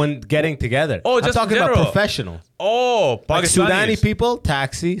about when getting together. Oh, I'm just talking in about general. professional. Oh, Like Pakistanis. Sudani people,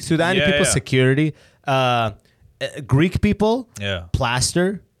 taxi. Sudani Yeah, people, yeah. security. Greek people, Yeah.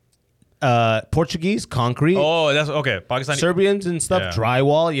 plaster. Portuguese, concrete. Oh, that's okay. Pakistani. Serbians and stuff, Yeah.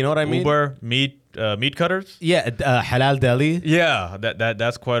 drywall. You know what I mean? Uber, meat cutters. Yeah, halal deli. Yeah,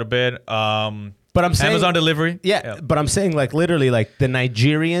 that's quite a bit. But I'm saying Amazon delivery. Yeah, but I'm saying like literally like the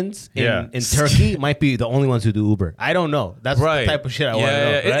Nigerians in Turkey might be the only ones who do Uber. I don't know. That's Right. the type of shit I want to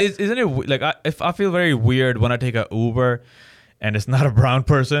know. Yeah. Right? Isn't it like if I feel very weird when I take a Uber and it's not a brown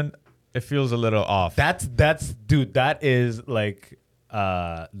person, it feels a little off. That's dude. That is like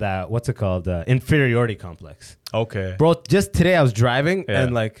that. What's it called? Inferiority complex, okay. bro. Just today I was driving Yeah.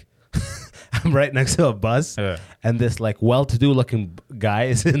 and like I'm right next to a bus, Yeah. and this like well-to-do looking guy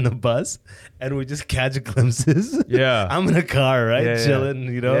is in the bus, and we just catch glimpses. Yeah. I'm in a car, right, Yeah, yeah. chilling.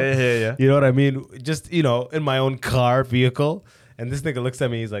 You know, Yeah. You know what I mean? Just in my own car vehicle, and this nigga looks at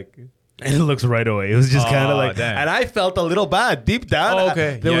me. He's like. And it looks right away. It was just kind of like, damn. and I felt a little bad deep down. Oh,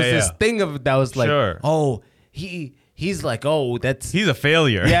 okay. There was Yeah, this yeah. thing of that was like, Sure. oh, he's like, oh, that's He's a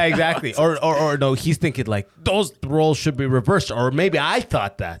failure. yeah, exactly. or no, he's thinking like those roles should be reversed, or maybe I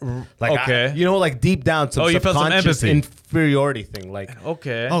thought that. Like, Okay. like deep down, some Oh, you felt some subconscious empathy. inferiority thing. Like,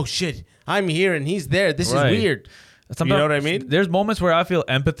 Okay. oh shit, I'm here and he's there. This Right. is weird. You know what I mean? There's moments where I feel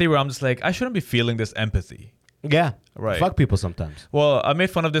empathy where I'm just like, I shouldn't be feeling this empathy. Yeah, Right. Fuck people sometimes. Well, I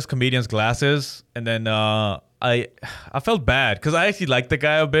made fun of this comedian's glasses, and then I felt bad because I actually liked the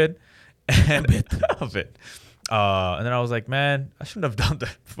guy a bit, and a bit. And then I was like, man, I shouldn't have done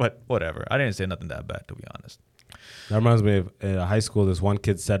that, but whatever. I didn't say nothing that bad, to be honest. That reminds me of high school. This one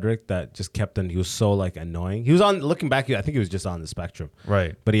kid, Cedric, that just kept on. He was so like annoying. He was on. Looking back, I think he was just on the spectrum.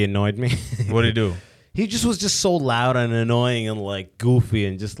 Right. But he annoyed me. What did he do? He just was just so loud and annoying and like goofy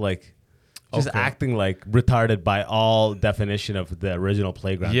and just like. Just acting like retarded by all definition of the original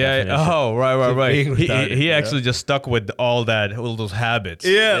playground. Yeah. definition. Oh, right. Being retarded, He actually just stuck with all those habits.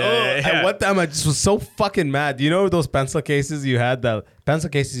 Yeah. And one time I just was so fucking mad. You know those pencil cases you had? The pencil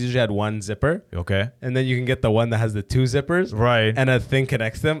cases usually had one zipper. Okay. And then you can get the one that has the two zippers. Right. And a thing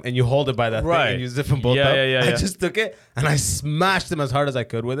connects them and you hold it by that thing and you zip them both up. Yeah. I just took it and I smashed him as hard as I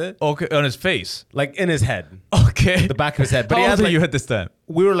could with it. Okay. On his face. Like in his head. Okay. The back of his head. But How he old had were like, you at this time?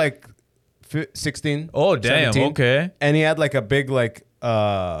 we were like 16. Oh, damn. 17. Okay. And he had like a big like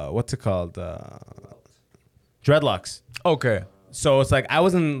what's it called? Dreadlocks. Okay. So it's like I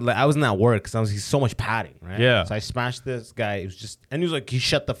wasn't at work because he's so much padding, right? Yeah. So I smashed this guy. It was just and he was like he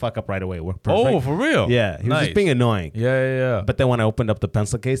shut the fuck up right away. We're Oh, perfect. for real? Yeah, he was Nice. just being annoying. Yeah. But then when I opened up the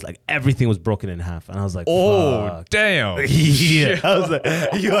pencil case, like everything was broken in half, and I was like, Oh, fuck. damn. Yeah, I was like,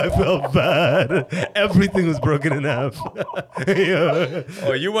 yo, I felt bad. Everything was broken in half. Yo.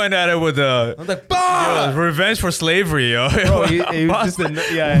 Oh, you went at it with I was like, bah! revenge for slavery, yo. Bro, he was just went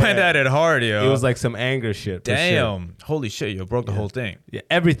at it hard, yo. It was like some anger shit. for sure. damn. Holy shit, you broke the whole thing. Yeah,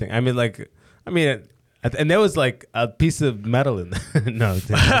 everything. And there was like a piece of metal in there. No,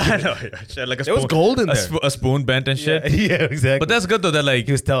 I know, yeah, shit, like a there was spoon- gold in a there. a spoon bent and shit. Yeah, exactly. But that's good though. That like,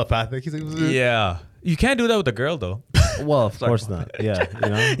 he was telepathic. He's like, yeah, you can't do that with a girl though. well, of course not. Yeah,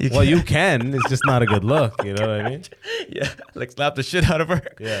 you can. It's just not a good look. You know what I mean? Yeah, like slap the shit out of her.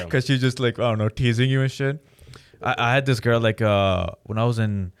 Yeah. Because she's just like, I don't know, teasing you and shit. I had this girl like when I was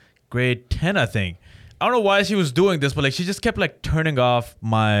in grade 10, I think. I don't know why she was doing this, but like she just kept like turning off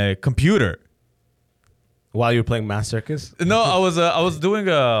my computer. While you were playing Mass Circus? No, I was doing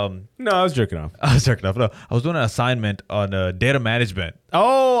No, I was jerking off. I was jerking off. No, I was doing an assignment on data management.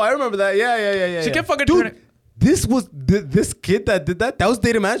 Oh, I remember that. Yeah. She kept fucking Dude, turning. this was this kid that did that. That was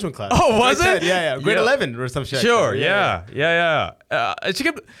data management class. Oh, was Grade it? 10, Yeah. Grade Yeah. 11 or some shit. Sure, yeah. And she's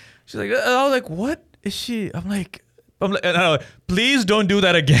like, I was like, what is she? I'm like, and I was like, please don't do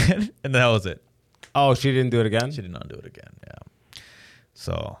that again. And that was it. Oh, she didn't do it again? She did not do it again. Yeah.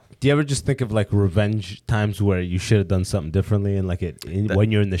 So Do you ever just think of like revenge times where you should have done something differently and like when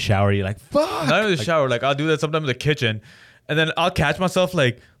you're in the shower, you're like, fuck. not in the shower. Like I'll do that sometimes in the kitchen, and then I'll catch myself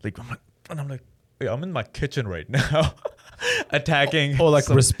like I'm like, wait, I'm in my kitchen right now, attacking. Or like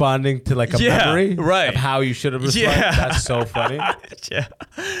responding to like a memory right. of how you should have responded. Yeah. That's so funny.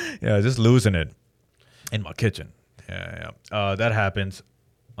 yeah, just losing it in my kitchen. Yeah. That happens.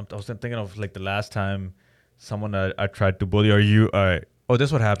 I was thinking of like the last time someone I tried to bully or you. Oh, this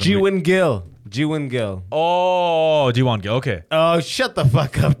what happened. G-Win Gill. Oh, G1 Gill. Okay. Oh, shut the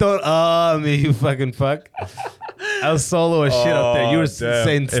fuck up. Don't me, you fucking fuck. I was solo as shit up there. You were damn.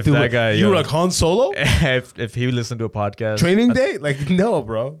 saying If stupid. that guy, you were yo. like Han Solo? if he listened to a podcast, Training day? Like, no,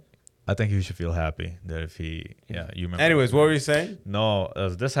 bro. I think he should feel happy that if he, you remember. Anyways, what were you saying? No,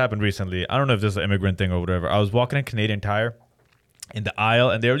 this happened recently. I don't know if this is an immigrant thing or whatever. I was walking in Canadian Tire in the aisle,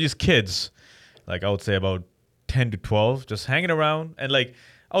 and there were these kids, like I would say about 10 to 12, just hanging around. And like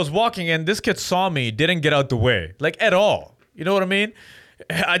I was walking, and this kid saw me, didn't get out the way, like at all. You know what I mean?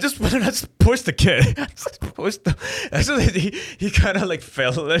 I just pushed the kid. I just pushed him. He kind of like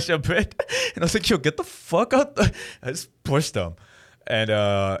fell a bit, and I was like, "Yo, get the fuck out!" I just pushed him, and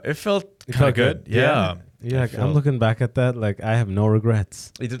it felt kind of good. Yeah. Yeah, I'm looking back at that. Like, I have no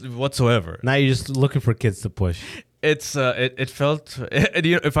regrets. Whatsoever. Now you're just looking for kids to push. It's it felt.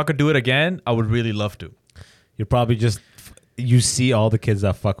 If I could do it again, I would really love to. You're probably just you see all the kids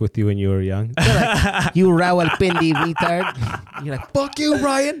that fuck with you when you were young. Like, you Rawalpindi retard. You're like, fuck you,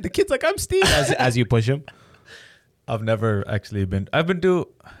 Ryan. The kid's like, I'm Steve. As you push him. I've never actually been. I've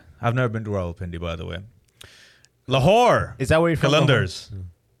never been to Rawalpindi, by the way. Lahore. Is that where you're from? Calendars.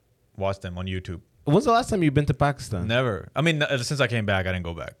 Watch them on YouTube. When's the last time you've been to Pakistan? Never. I mean, since I came back, I didn't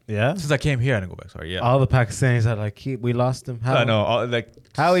go back. Yeah? Since I came here, I didn't go back. Sorry. Yeah. All the Pakistanis are like, we lost him. How? I know. Like.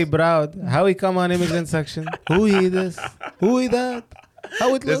 How he proud? How he come on immigrant section? Who he this? Who he that?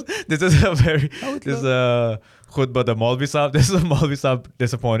 How it look? This is a very. How it This is a khutbah the Maulvi Saab. This is a Maulvi Saab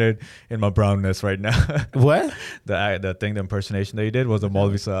disappointed in my brownness right now. What? The thing, the impersonation that you did was a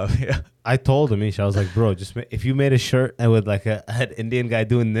Maulvi Saab. Yeah. I told him, I was like, bro, just if you made a shirt and with like an Indian guy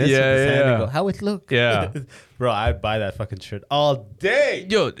doing this, with his hand and go, how it look? Yeah. Bro, I'd buy that fucking shirt all day.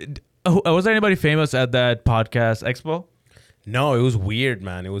 Yo, was there anybody famous at that podcast expo? No, it was weird,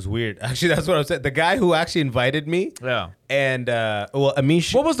 man. It was weird. Actually, that's what I said. The guy who actually invited me. Yeah. And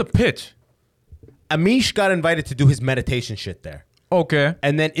Amish. What was the pitch? Amish got invited to do his meditation shit there. Okay.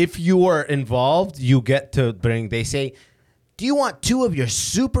 And then if you are involved, you get to bring. They say, "Do you want 2 of your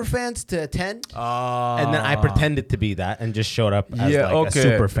super fans to attend?" And then I pretended to be that and just showed up as a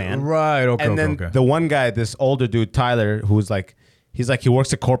super fan. Right. Okay. And then the one guy, this older dude, Tyler, who's like, he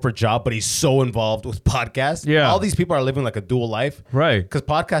works a corporate job, but he's so involved with podcasts. Yeah. All these people are living like a dual life. Right. Because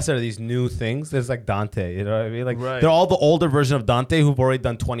podcasts are these new things. There's like Dante, you know what I mean? Like Right. they're all the older version of Dante who've already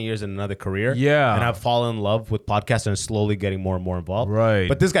done 20 years in another career. Yeah. And have fallen in love with podcasts and are slowly getting more and more involved. Right.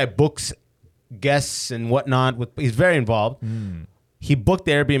 But this guy books guests and whatnot. He's very involved. He booked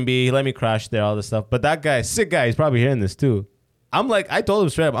the Airbnb. He let me crash there, all this stuff. But that guy, sick guy, he's probably hearing this too. I'm like, I told him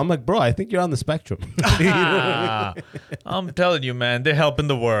straight up, I'm like, bro, I think you're on the spectrum. I'm telling you, man, they're helping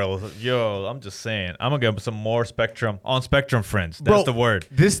the world. Yo, I'm just saying. I'm gonna get some more on spectrum friends. That's Bro, the word.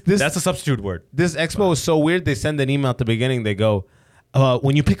 That's That's a substitute word. This expo was so weird. They send an email at the beginning. They go,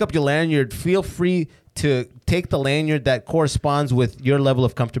 when you pick up your lanyard, feel free to take the lanyard that corresponds with your level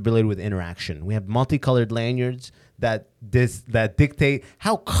of comfortability with interaction. We have multicolored lanyards that dictate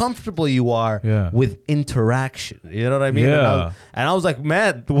how comfortable you are with interaction. You know what I mean? Yeah. And I was like,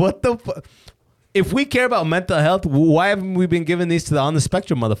 man, what the fuck? If we care about mental health, why haven't we been giving these to the on the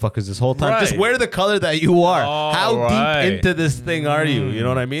spectrum motherfuckers this whole time? Right. Just wear the color that you are. Oh, How right. deep into this thing are you? You know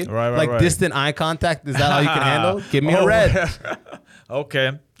what I mean? Right, like distant eye contact. Is that all you can handle? Give me a red.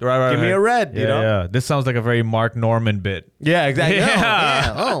 Okay. Right. Give me a red. You know? Yeah. This sounds like a very Mark Norman bit. Yeah, exactly.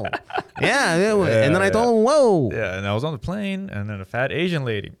 Yeah. Yeah. And then I told him, whoa. Yeah, and I was on the plane, and then a fat Asian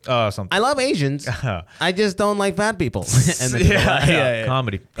lady. Something. I love Asians. I just don't like fat people. And then yeah.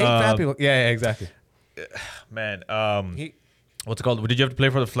 Comedy. Hate fat people. Yeah, exactly. Man, what's it called? Did you have to pay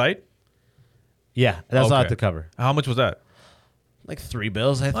for the flight? Yeah, that's all I had Okay. to cover. How much was that? Like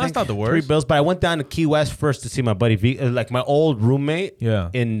 $3, I think. that's not the worst. $3, but I went down to Key West first to see my buddy, like my old roommate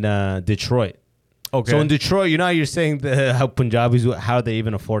in Detroit. Okay. So in Detroit, you know how you're saying how Punjabis, how are they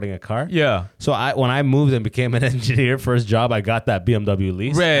even affording a car? Yeah. So when I moved and became an engineer, first job, I got that BMW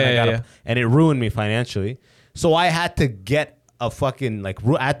lease. Right, And it ruined me financially. So I had to get a fucking, I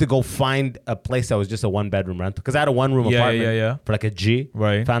had to go find a place that was just a 1-bedroom rental. Because I had a 1-room apartment for like a G.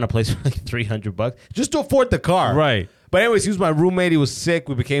 Right. Found a place for like $300 just to afford the car. Right. But anyways, he was my roommate. He was sick.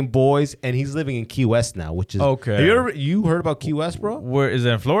 We became boys. And he's living in Key West now, which is... Okay. Have you heard about Key West, bro? Where is it,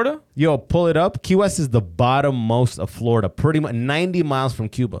 in Florida? Yo, pull it up. Key West is the bottommost of Florida. Pretty much 90 miles from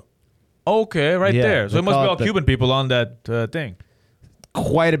Cuba. Okay, right Yeah, there. So they it must call be it all the- Cuban people on that thing.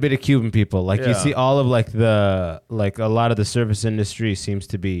 Quite a bit of Cuban people. Like you Yeah. see all of a lot of the service industry seems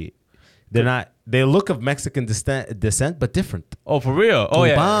to be, they look of Mexican descent, but different. Oh, for real? Oh,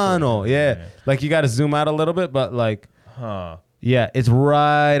 yeah. Cubano, yeah. Like you got to zoom out a little bit, but like, Huh. yeah, it's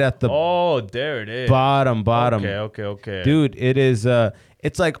right at the Oh, there it is. bottom. Okay. Dude, it is,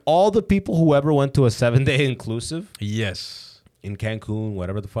 it's like all the people who ever went to a 7-day inclusive Yes. in Cancun,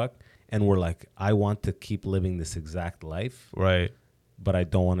 whatever the fuck, and were like, I want to keep living this exact life, Right. but I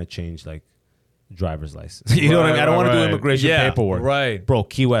don't want to change like driver's license. You know what I mean? I don't want to do immigration paperwork. Right. Bro,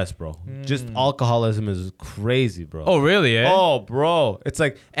 Key West, bro. Just alcoholism is crazy, bro. Oh, really? Eh? Oh, bro. It's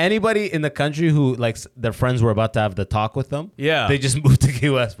like anybody in the country who like their friends were about to have the talk with them. Yeah. They just moved to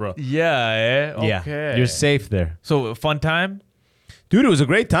Key West, bro. Yeah. Okay. Yeah. You're safe there. So fun time. Dude, it was a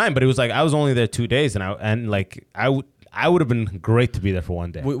great time, but it was like I was only there 2 days and I would have been great to be there for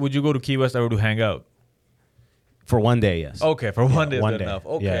 1 day. Would you go to Key West ever to hang out? For 1 day, yes. Okay, for one day is One good day. enough.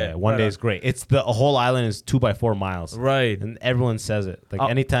 Okay, Yeah, 1 day right is great. It's the whole island is 2x4 miles. Right. And everyone says it. Like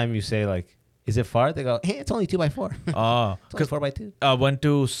anytime you say like, is it far? They go, hey, it's only 2x4. It's only Because 4x2. I went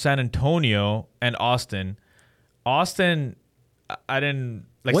to San Antonio and Austin. Austin, I didn't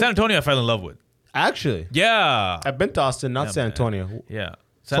like. What? San Antonio, I fell in love with. Actually, Yeah. I've been to Austin, not Yeah, San man. Antonio. Yeah.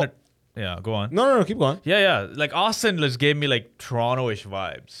 Yeah. Go on. No, keep going. Yeah. Like Austin just gave me like Toronto-ish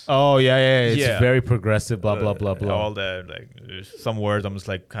vibes. Oh yeah. It's Yeah. very progressive. Blah blah blah blah. All that like there's some words I'm just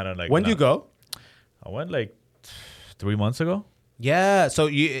like kind of like. When did you go? I went like 3 months ago. Yeah, so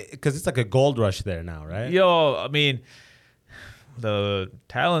because it's like a gold rush there now, right? Yo, I mean, the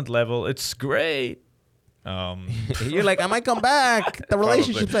talent level, it's great. You're like, I might come back. The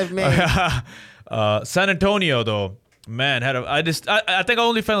relationships I've made. San Antonio though, man, I think I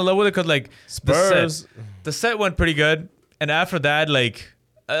only fell in love with it because like Spurs. the set went pretty good, and after that like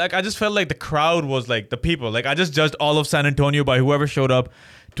I just felt like the crowd was like the people. Like I just judged all of San Antonio by whoever showed up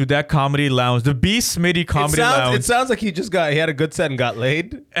to that comedy lounge, the B Smitty comedy lounge. It sounds like he had a good set and got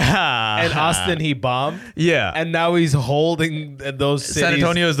laid. And Austin, he bombed. Yeah. And now he's holding those cities. San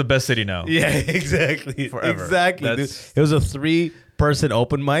Antonio is the best city now. Yeah, exactly. Forever. Exactly. Dude. That's- It was a 3-person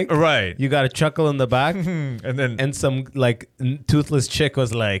open mic. Right. You got a chuckle in the back. And then And some like toothless chick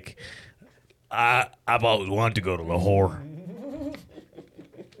was like, I've always wanted to go to Lahore.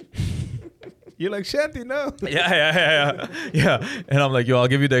 You're like, Shanti, no. Yeah. And I'm like, yo, I'll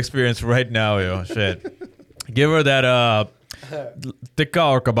give you the experience right now, yo. Shit. Give her that tikka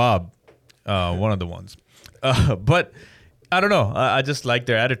or kebab. One of the ones. But I don't know. I just like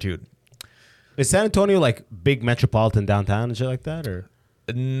their attitude. Is San Antonio like big metropolitan downtown and shit like that, or?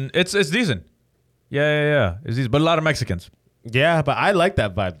 It's decent. Yeah. It's decent. But a lot of Mexicans. Yeah, but I like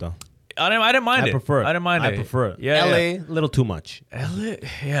that vibe though. I didn't mind it. I prefer it. I didn't mind it. I prefer it. Yeah, LA, yeah. little too much. LA,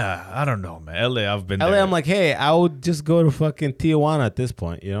 yeah, I don't know, man. LA, I've been LA, there. I'm like, hey, I would just go to fucking Tijuana at this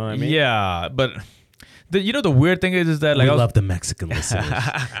point. You know what I mean? Yeah, but the weird thing is that like We I was, love the Mexican listeners.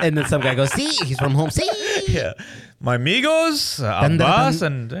 And then some guy goes, see, he's from home. See. yeah, my amigos, Abbas,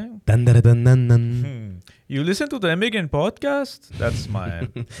 and Dun, dun, dun, dun, dun. you listen to the Immigrant podcast. That's my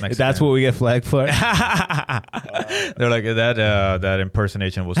Mexican. That's what we get flagged for. They're like that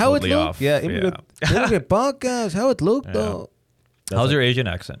impersonation was How it totally look? off. Yeah, immigrant podcast. How it look though? How's your Asian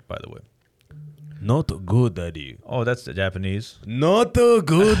accent, by the way? Not good, daddy. Oh, that's the Japanese. Not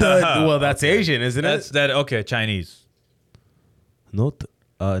good, daddy. Well, that's Asian, isn't That's it? that. Okay, Chinese. Not.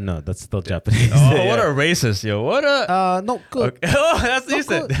 No, that's still Japanese. Oh, Yeah. what a racist, yo! What a. No good. Okay. Oh, that's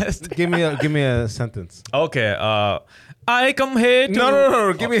Not decent. good. Give me a sentence. Okay. I come here to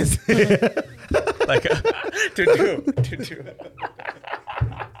No. Give me a like to do.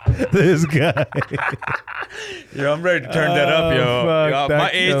 this guy. Yo, I'm ready to turn that up, yo. fuck, Yo,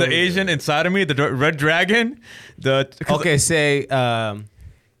 that the killed me. Asian inside of me, the red dragon, Okay, say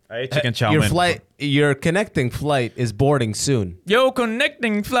I ate chicken chow mein. your connecting flight is boarding soon. Yo,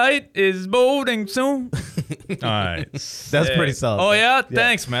 connecting flight is boarding soon. All right, That's pretty solid. Oh yeah,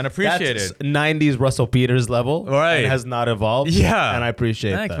 thanks, man. Appreciate That's it. 90s Russell Peters level. Right. It has not evolved. Yeah, And I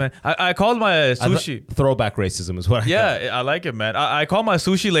appreciate Thanks, that. man. I called my sushi. Throwback racism is what I got. Yeah, I like it, man. I call my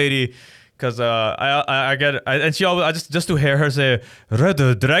sushi lady because I get and she always I just to hear her say red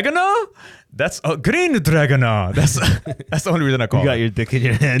dragona. That's a green dragona. That's the only reason I call. You got her. your dick in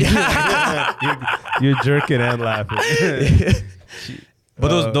your hand. you're jerking and laughing.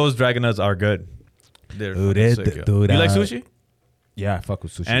 But those dragonas are good. They're Dude, fucking sick, yo. dude, You like sushi? Yeah, I fuck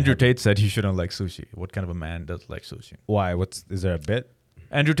with sushi. Andrew Tate said he shouldn't like sushi. What kind of a man does like sushi? Why? Is there a bit?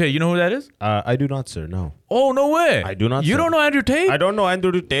 Andrew Tate, you know who that is? I do not, sir. No. Oh, no way. I do not, You sir. don't know Andrew Tate? I don't know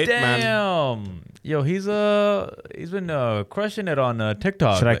Andrew Tate, man. Damn. Yo, he's been crushing it on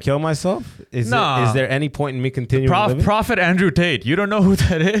TikTok. Should I kill myself? Is Nah. there any point in me continuing living? Prophet Andrew Tate. You don't know who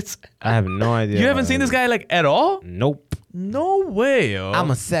that is? I have no idea. You haven't seen this guy like at all? Nope. No way, yo.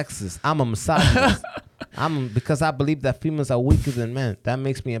 I'm a sexist. I'm a misogynist. Because I believe that females are weaker than men. That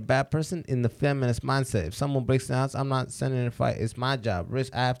makes me a bad person in the feminist mindset. If someone breaks the house, I'm not sending a fight. It's my job.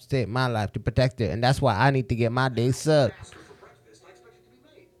 Risk I have to take my life to protect it, and that's why I need to get my day sucked.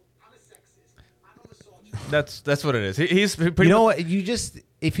 That's what it is. He's pretty You know what? If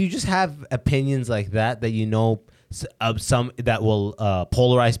you just have opinions like that you know some that will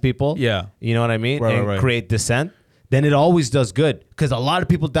polarize people. Yeah. You know what I mean? Right, and right. create dissent. Then it always does good because a lot of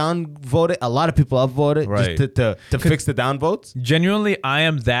people downvote it. A lot of people upvote it Right. just to fix the downvotes. Genuinely, I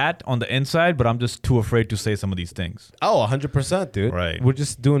am that on the inside, but I'm just too afraid to say some of these things. Oh, 100%, dude. Right. We're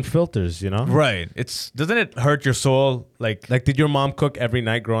just doing filters, you know? Right. Doesn't it hurt your soul? Like Like, did your mom cook every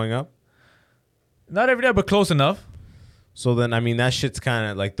night growing up? not every day, but close enough. So then, I mean, that shit's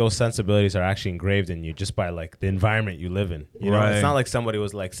kind of like those sensibilities are actually engraved in you just by like the environment you live in. You know, Right. it's not like somebody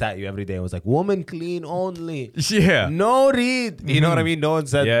was like sat you every day and was like, woman clean only. Yeah. No read. You know what I mean? No one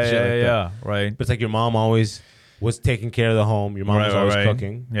said Yeah, shit yeah, like that. yeah. Right. But it's like your mom always was taking care of the home. Your mom Right, was right, always right.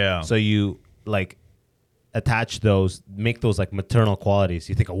 cooking. Yeah. So you like attach those, make those like maternal qualities.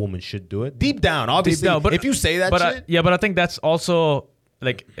 You think a woman should do it deep down. Obviously, down, but- if you say that But shit, but I think that's also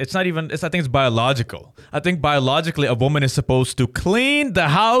like it's not even. I think it's biological. I think biologically, a woman is supposed to clean the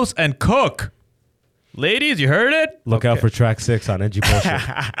house and cook. Ladies, you heard it. look out for track 6 on NG Bullshit.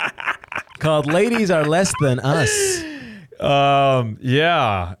 Called "Ladies Are Less Than Us."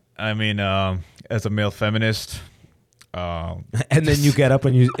 Yeah. I mean, as a male feminist, And then you get up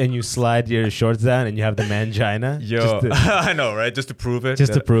and you slide your shorts down and you have the mangina. yo, Just to, I know, right? Just to prove it.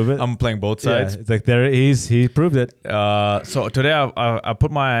 Just to that prove it. I'm playing both yeah, sides. it's like he proved it. So today I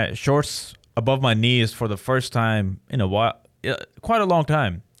put my shorts above my knees for the first time in a while, quite a long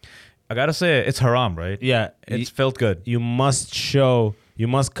time. I gotta say it's haram, right? Yeah, It's felt good. you must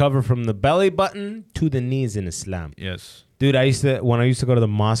cover from the belly button to the knees in Islam. Yes. Dude, when I used to go to the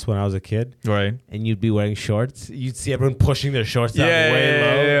mosque when I was a kid, Right. and you'd be wearing shorts, you'd see everyone pushing their shorts down Yeah, way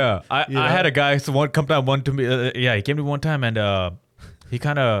low. yeah. You I know? had a guy come down one to me. He came to me one time and he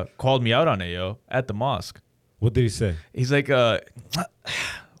kind of called me out on it, yo, at the mosque. What did he say? He's like,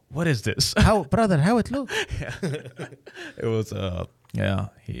 what is this? How it look? It was Yeah,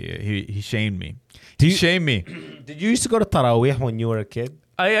 he shamed me. He shamed me. Did you used to go to Taraweeh when you were a kid?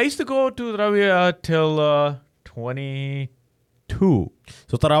 I used to go to Rawiya till 22.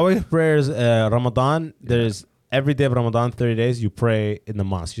 So Taraweeh prayers, Ramadan, there's every day of Ramadan, 30 days, you pray in the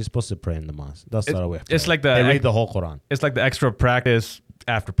mosque. You're supposed to pray in the mosque. That's Taraweeh. It's like They read the whole Quran. It's like the extra practice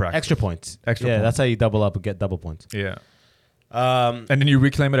after practice. Extra points. Extra yeah, points. that's how you double up and get double points. Yeah. And then you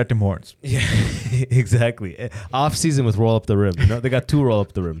reclaim it at Tim Hortons. Yeah, exactly. Off season with roll up the rim. You know, they got 2 roll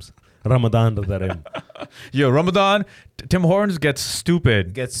up the rims. Ramadan to the rim. Yo, Ramadan, Tim Hortons gets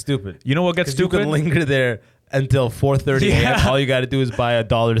stupid. Gets stupid. You know what gets 'Cause you stupid? can linger there until 4:30 a.m. Yeah. All you got to do is buy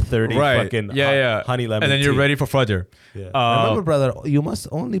 $1.30 Right. fucking Yeah. honey lemon And then you're tea. ready for Fajr. Yeah. Remember, brother, you must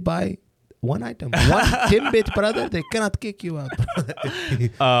only buy one item. One Timbit, brother. They cannot kick you out.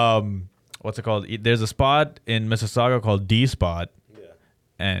 What's it called? There's a spot in Mississauga called D Spot.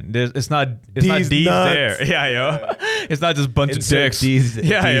 And it's not D's D's nuts. there. Yeah, yo. It's not just bunch of dicks. D's,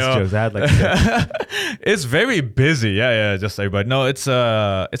 yeah, D's yo. jokes. I had like 6. It's very busy. Yeah, just everybody. No, it's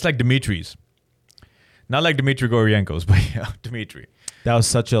like Dimitri's. Not like Dmitry Goryenko's, but yeah, Dimitri. That was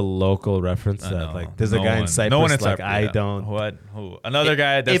such a local reference I that know. like there's No a guy in one- Cyprus no one in like Cyprus, I yeah. don't. What? Who? Another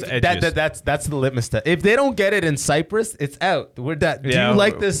guy that's If edgiest. that's the litmus test. If they don't get it in Cyprus, it's out. We're that. Do Yeah, you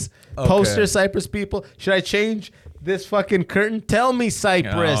like this okay. poster, Cyprus people? Should I change this fucking curtain? Tell me,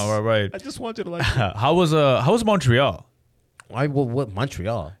 Cyprus. Oh, right. I just want you to like. How was Montreal? Why? Well, what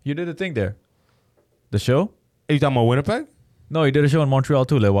Montreal? You did a thing there. The show? Are you talking about Winnipeg? No, you did a show in Montreal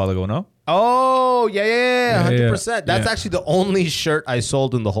too a little while ago, no? Oh yeah, Yeah, 100%. That's yeah. actually the only shirt I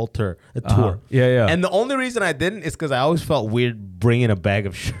sold in the whole tour. Tour. Yeah. And the only reason I didn't is because I always felt weird bringing a bag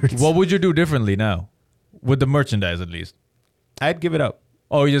of shirts. What would you do differently now? With the merchandise, at least. I'd give it up.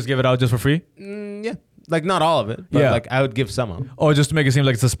 Oh, you just give it out just for free? Yeah, like not all of it, but Yeah. like I would give some out. Oh, just to make it seem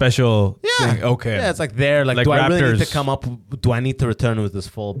like it's a special thing. Okay. Yeah, it's like there. Like, Like do I really need to Raptors. come up? Do I need to return with this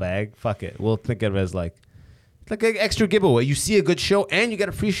full bag? Fuck it. We'll think of it as like an extra giveaway. You see a good show and you get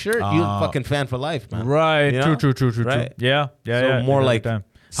a free shirt. You're a fucking fan for life, man. Right. You know? True. Right. Yeah. So more yeah, like time.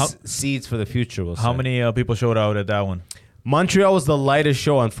 How, seeds for the future. We'll how say. many people showed out at that one? Montreal was the lightest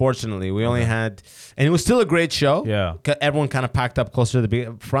show, unfortunately. We only had, and it was still a great show. Yeah. Everyone kind of packed up closer to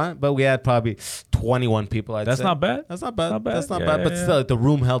the front, but we had probably 21 people. I'd That's say. not bad. That's not bad. Not bad. That's not Yeah, bad. yeah, But yeah. still, the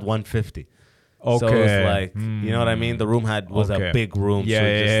room held 150. So it was Okay. like, you know what I mean? The room was Okay. a big room. Yeah, so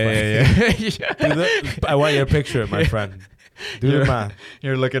yeah. Do the- I want your picture, my friend. Do the math.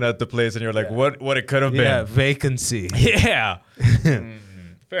 You're looking at the place and you're like, what it could have Yeah, been. vacancy. Yeah.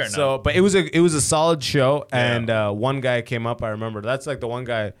 Fair enough. So, but it was a solid show, and one guy came up. I remember that's like the one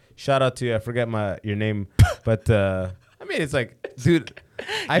guy. Shout out to you. I forget your name, but I mean, it's like, dude,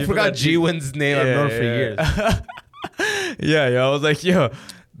 I You forgot forgot G- G-Win's name. I've known for years. yeah. I was like, yo,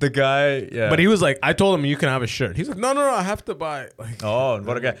 the guy. Yeah. But he was like, I told him you can have a shirt. He's like, no, I have to buy. Like, Oh,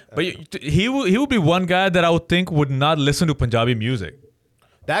 what a guy! But he would be one guy that I would think would not listen to Punjabi music.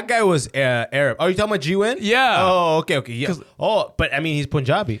 that guy was Arab. Oh, you talking about G-Win? Yeah. Oh, okay. Yeah. Oh, but I mean, he's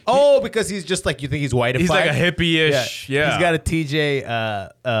Punjabi. Oh, because he's just like, you think he's whiteified? He's like a hippie-ish. Yeah. He's got a TJ,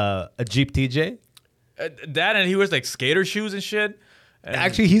 a Jeep TJ. That and he wears like skater shoes and shit. And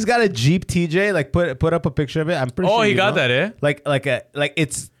Actually, he's got a Jeep TJ. Like put up a picture of it. I'm pretty sure. Oh, he you got know. that, eh? Like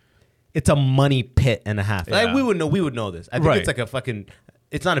it's a money pit and a half. Yeah. Like we would know this. I think Right. it's like a fucking.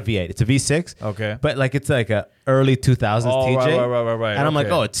 It's not a V8. It's a V6. Okay. But like it's like a early 2000s Oh, TJ. right. And I'm like,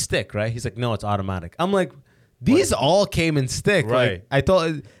 Okay. oh, it's stick, right? He's like, no, it's automatic. I'm like, these all came in stick. Right. Like, I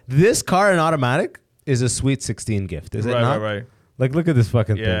thought this car in automatic is a sweet 16 gift. Is it not? Right. Like, look at this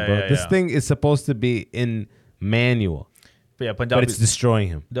fucking Yeah, thing, bro. yeah, This yeah. thing is supposed to be in manual, But yeah, but Punjabi. it's destroying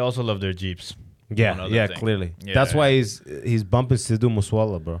him. They also love their Jeeps. One Yeah, other yeah, thing. clearly. Yeah, That's yeah. why he's bumping Sidhu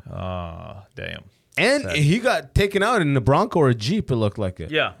Muswala, bro. Ah, damn. And he got taken out in a Bronco or a Jeep. It looked like it.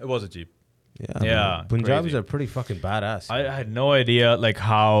 Yeah, it was a Jeep. Yeah, Yeah, man. Punjabis crazy. are pretty fucking badass. I had no idea like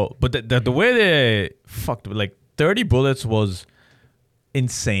how, but the way they fucked like 30 bullets was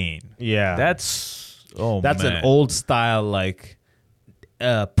insane. yeah, That's that's man. an old style like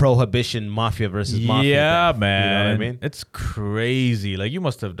prohibition mafia versus mafia. Yeah, thing. man. You know what I mean? It's crazy. Like you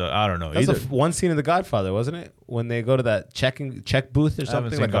must have done. I don't know. That's Either, one scene in The Godfather, wasn't it? When they go to that check booth or I haven't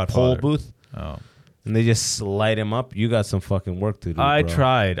something, seen like a poll Godfather. booth, oh. and they just light him up. You got some fucking work to do. I bro.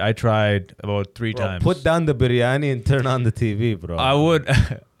 tried. I tried about 3 Bro, times. put down the biryani and turn on the TV, bro. I would.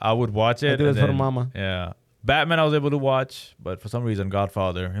 I would watch it. do it and for then- mama. Yeah. Batman I was able to watch, but for some reason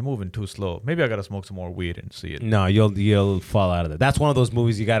Godfather, they're moving too slow. Maybe I gotta smoke some more weed and see it. No, you'll fall out of that. That's one of those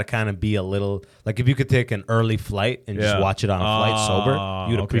movies you got to kind of be a little like if you could take an early flight and just Yeah. watch it on a flight sober,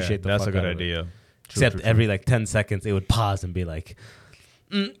 you'd Okay. appreciate the That's fuck a good out of it. idea. True, Except true, every like 10 seconds it would pause and be like,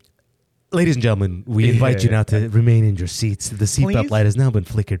 Ladies and gentlemen, we invite you now to remain in your seats. The seatbelt light has now been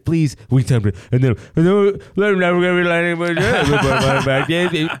flickered. Please, we time to, and then let him never be lighting. And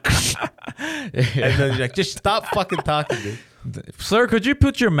then you're like, just stop fucking talking, dude. Sir, could you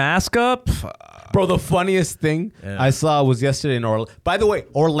put your mask up? Bro, the funniest thing I saw was yesterday in Orlando. By the way,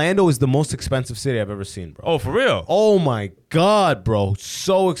 Orlando is the most expensive city I've ever seen, bro. Oh, for real? Oh my God, bro.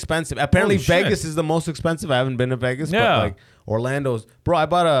 So expensive. Apparently Holy shit. Vegas is the most expensive. I haven't been to Vegas, Yeah. but like Orlando's. Bro, I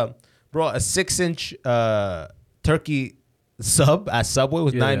bought a 6-inch turkey sub at Subway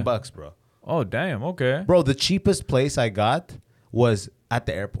was $9, bro. Oh, damn. Okay. Bro, the cheapest place I got was at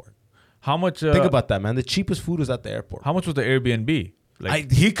the airport. How much? Think about that, man. The cheapest food was at the airport. How much was the Airbnb?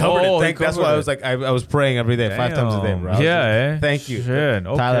 He covered it. That's why I covered was like, I was praying every day, 5 times a day, bro. I was Yeah, like, thank you. Shit,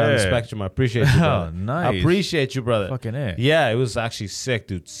 Tyler on the okay. spectrum. I appreciate you, brother. Nice. I appreciate you, brother. Fucking A. Yeah, it was actually sick,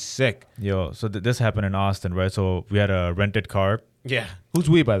 dude. Sick. Yo, so this happened in Austin, right? So we had a rented car. Yeah. Who's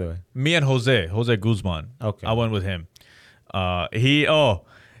we, by the way? Me and Jose Guzman. Okay. I went with him.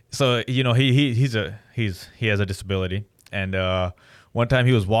 So you know he has a disability, and one time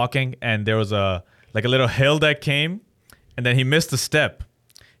he was walking and there was a little hill that came, and then he missed a step.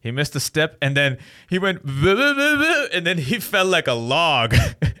 And then he went, and then he fell like a log,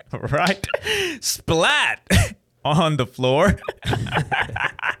 right? Splat on the floor.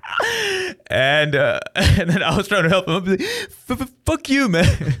 and then I was trying to help him. I was like, fuck you,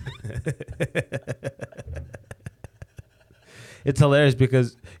 man. It's hilarious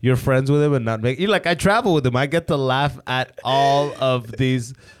because you're friends with him and not make. You're like, I travel with him. I get to laugh at all of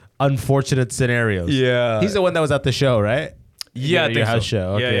these unfortunate scenarios. Yeah. He's the one that was at the show, right? Yeah, I Your think house so.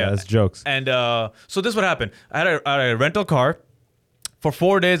 show. Okay, yeah, that's jokes. And so this is what happened. I had a rental car. For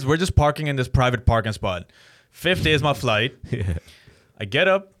 4 days, we're just parking in this private parking spot. 5th day is my flight. Yeah. I get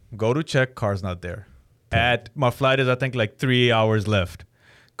up, go to check, car's not there. My flight is, I think, like 3 hours left.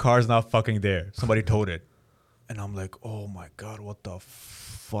 Car's not fucking there. Somebody towed it. And I'm like, oh my God, what the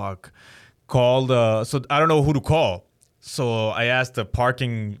fuck? So I don't know who to call. So I asked the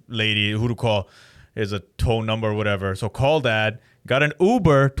parking lady who to call. Is a tow number or whatever. So called that, got an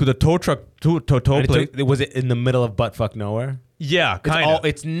Uber to the tow truck, to tow place. Was it in the middle of buttfuck nowhere? Yeah, kind of.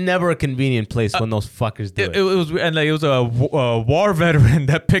 It's never a convenient place when those fuckers do it. It was, and like, it was a war veteran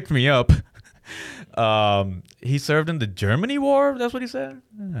that picked me up. He served in the Germany war. That's what he said.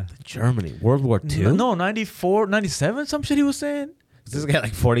 Yeah. Germany, World War II? No, 94, 97, some shit he was saying. Is this guy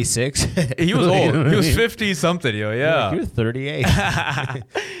like 46? He was old. He was 50 something, yo. Yeah. You're 38.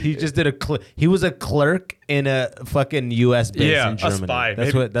 He just did he was a clerk in a fucking U.S. base in Germany.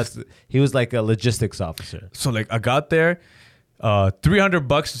 A spy. He was like a logistics officer. So like I got there,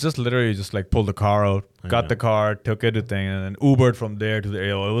 $300 just literally just like pulled the car out, got the car, took it to thing, and then Ubered from there to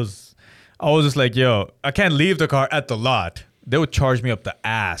the I was just like, yo, I can't leave the car at the lot. They would charge me up the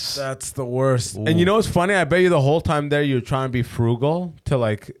ass. That's the worst. Ooh. And you know what's funny? I bet you the whole time there you're trying to be frugal to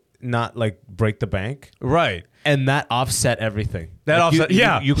like not like break the bank. Right. And that offset everything. That Like, offset,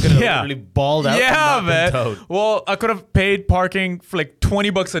 You could have literally balled out. Yeah, and not been man. towed. Well, I could have paid parking for like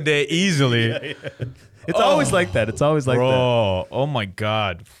 $20 a day easily. It's always like that. It's always like that. Bro, oh my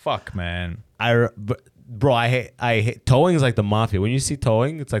God. Fuck, man. Bro, I hate towing is like the mafia. When you see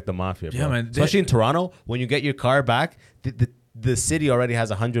towing, it's like the mafia, bro. Yeah, man. Especially in Toronto, when you get your car back, the city already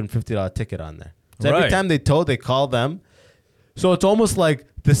has a $150 ticket on there. So every Right. time they tow, they call them. So it's almost like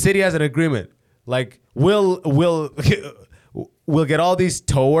the city has an agreement. Like we'll get all these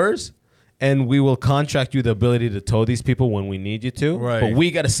towers, and we will contract you the ability to tow these people when we need you to. Right. But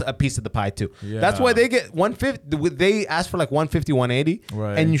we got a piece of the pie too. Yeah. That's why they get 150. They ask for like 150, 180.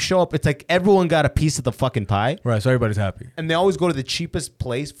 Right. And you show up. It's like everyone got a piece of the fucking pie. Right, so everybody's happy. And they always go to the cheapest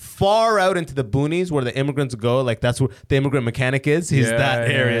place, far out into the boonies where the immigrants go. Like that's where the immigrant mechanic is. He's that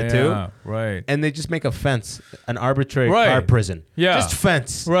area too. Right. And they just make a fence, an arbitrary Right. car prison. Yeah. Just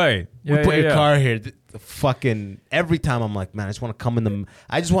fence. Right. We put your car here. The fucking every time I'm like, man, I just want to come in the.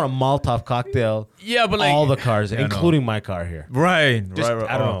 I just want a Molotov cocktail. Yeah, but like all the cars, Yeah, including my car here. Right. Just- right.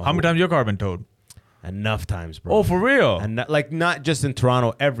 I don't know. How many times your car been towed? Enough times, bro. Oh, for real? And not just in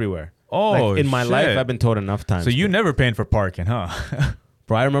Toronto, everywhere. Oh, like in my shit. life, I've been told enough times. So you bro. never paying for parking, huh?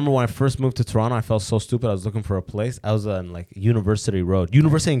 Bro, I remember when I first moved to Toronto, I felt so stupid. I was looking for a place. I was on like University Road,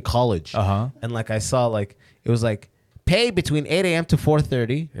 University and College. And like I saw like it was like pay between 8 a.m. to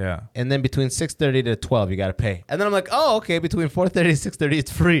 4:30. Yeah. And then between 6:30 to 12, you got to pay. And then I'm like, oh, okay, between 4:30 to 6:30,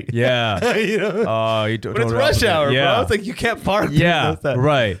 it's free. Yeah. You know? But But it's rush hour, bro. It's like you can't park. Yeah, during those times.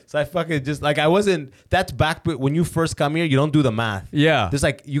 right. So I fucking just like I wasn't. That's back when you first come here. You don't do the math. Yeah. There's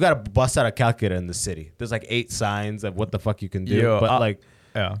like you gotta bust out a calculator in the city. There's like 8 signs of what the fuck you can do. Yo, but like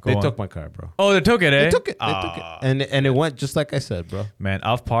Yeah, They took my car, bro. Oh, they took it, eh? They took it. They took it. And it went just like I said, bro. Man,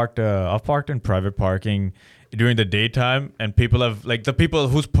 I've parked in private parking during the daytime, and people have like the people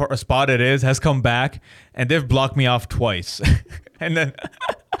whose spot it is has come back, and they've blocked me off twice, and then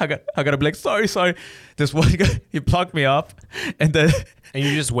I gotta be like, sorry. This one guy, he blocked me off, and then And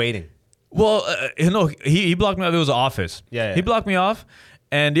you're just waiting. well, he blocked me off. It was an office. Yeah. He blocked me off,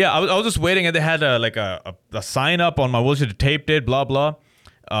 and I was just waiting, and they had a sign up on my wheelchair, they taped it, blah blah.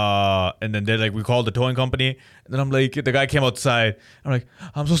 And then we called the towing company. And then I'm like, the guy came outside. I'm like,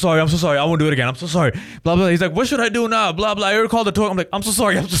 I'm so sorry. I won't do it again. I'm so sorry. Blah, blah. He's like, what should I do now? Blah, blah. I already called the towing. I'm like, I'm so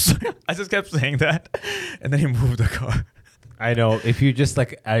sorry. I just kept saying that. And then he moved the car. I know. If you just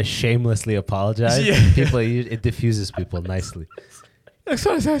like shamelessly apologize, Yeah. people, it diffuses people nicely. Like,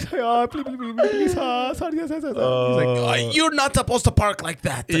 sorry. Oh, please, sorry. He's like, oh, you're not supposed to park like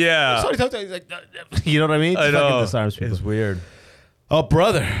that. Yeah. Sorry. He's like, you know what I mean? I Just fucking know. disarms people. It's weird. Oh,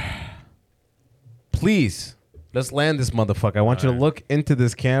 brother. Please, let's land this motherfucker. I want you to look into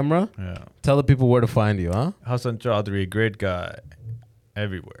this camera. Yeah. Tell the people where to find you, huh? Hassan Chaudhry, great guy.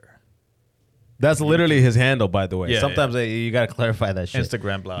 Everywhere. That's literally his handle, by the way. Yeah, Sometimes you got to clarify that shit.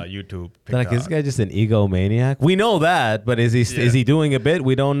 Instagram, blah, YouTube. They're like, is this guy just an egomaniac? We know that, but is he doing a bit?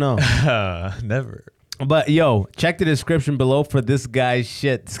 We don't know. Never. But yo, check the description below for this guy's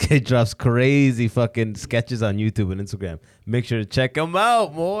shit. This guy drops crazy fucking sketches on YouTube and Instagram. Make sure to check him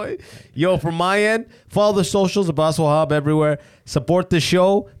out, boy. Yo, from my end, follow the socials, Abbas Wahab everywhere. Support the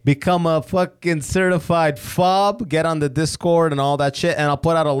show. Become a fucking certified fob. Get on the Discord and all that shit. And I'll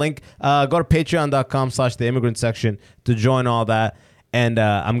put out a link. Go to patreon.com/the immigrant section to join all that. And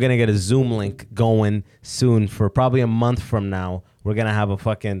I'm going to get a Zoom link going soon for probably a month from now. We're going to have a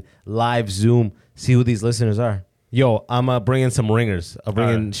fucking live Zoom. See who these listeners are. Yo, I'm bringing some ringers. I'll bring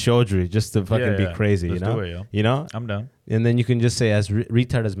in Chaudhry just to fucking be crazy, Let's you know? do it, yo. You know? I'm down. And then you can just say as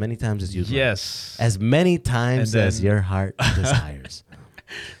retard as many times as you like. Yes. As many times And as then- your heart desires.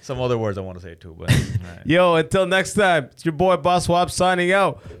 Some other words I want to say too, but all right. Yo, until next time, it's your boy Boss Wab signing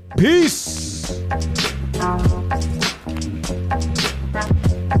out. Peace.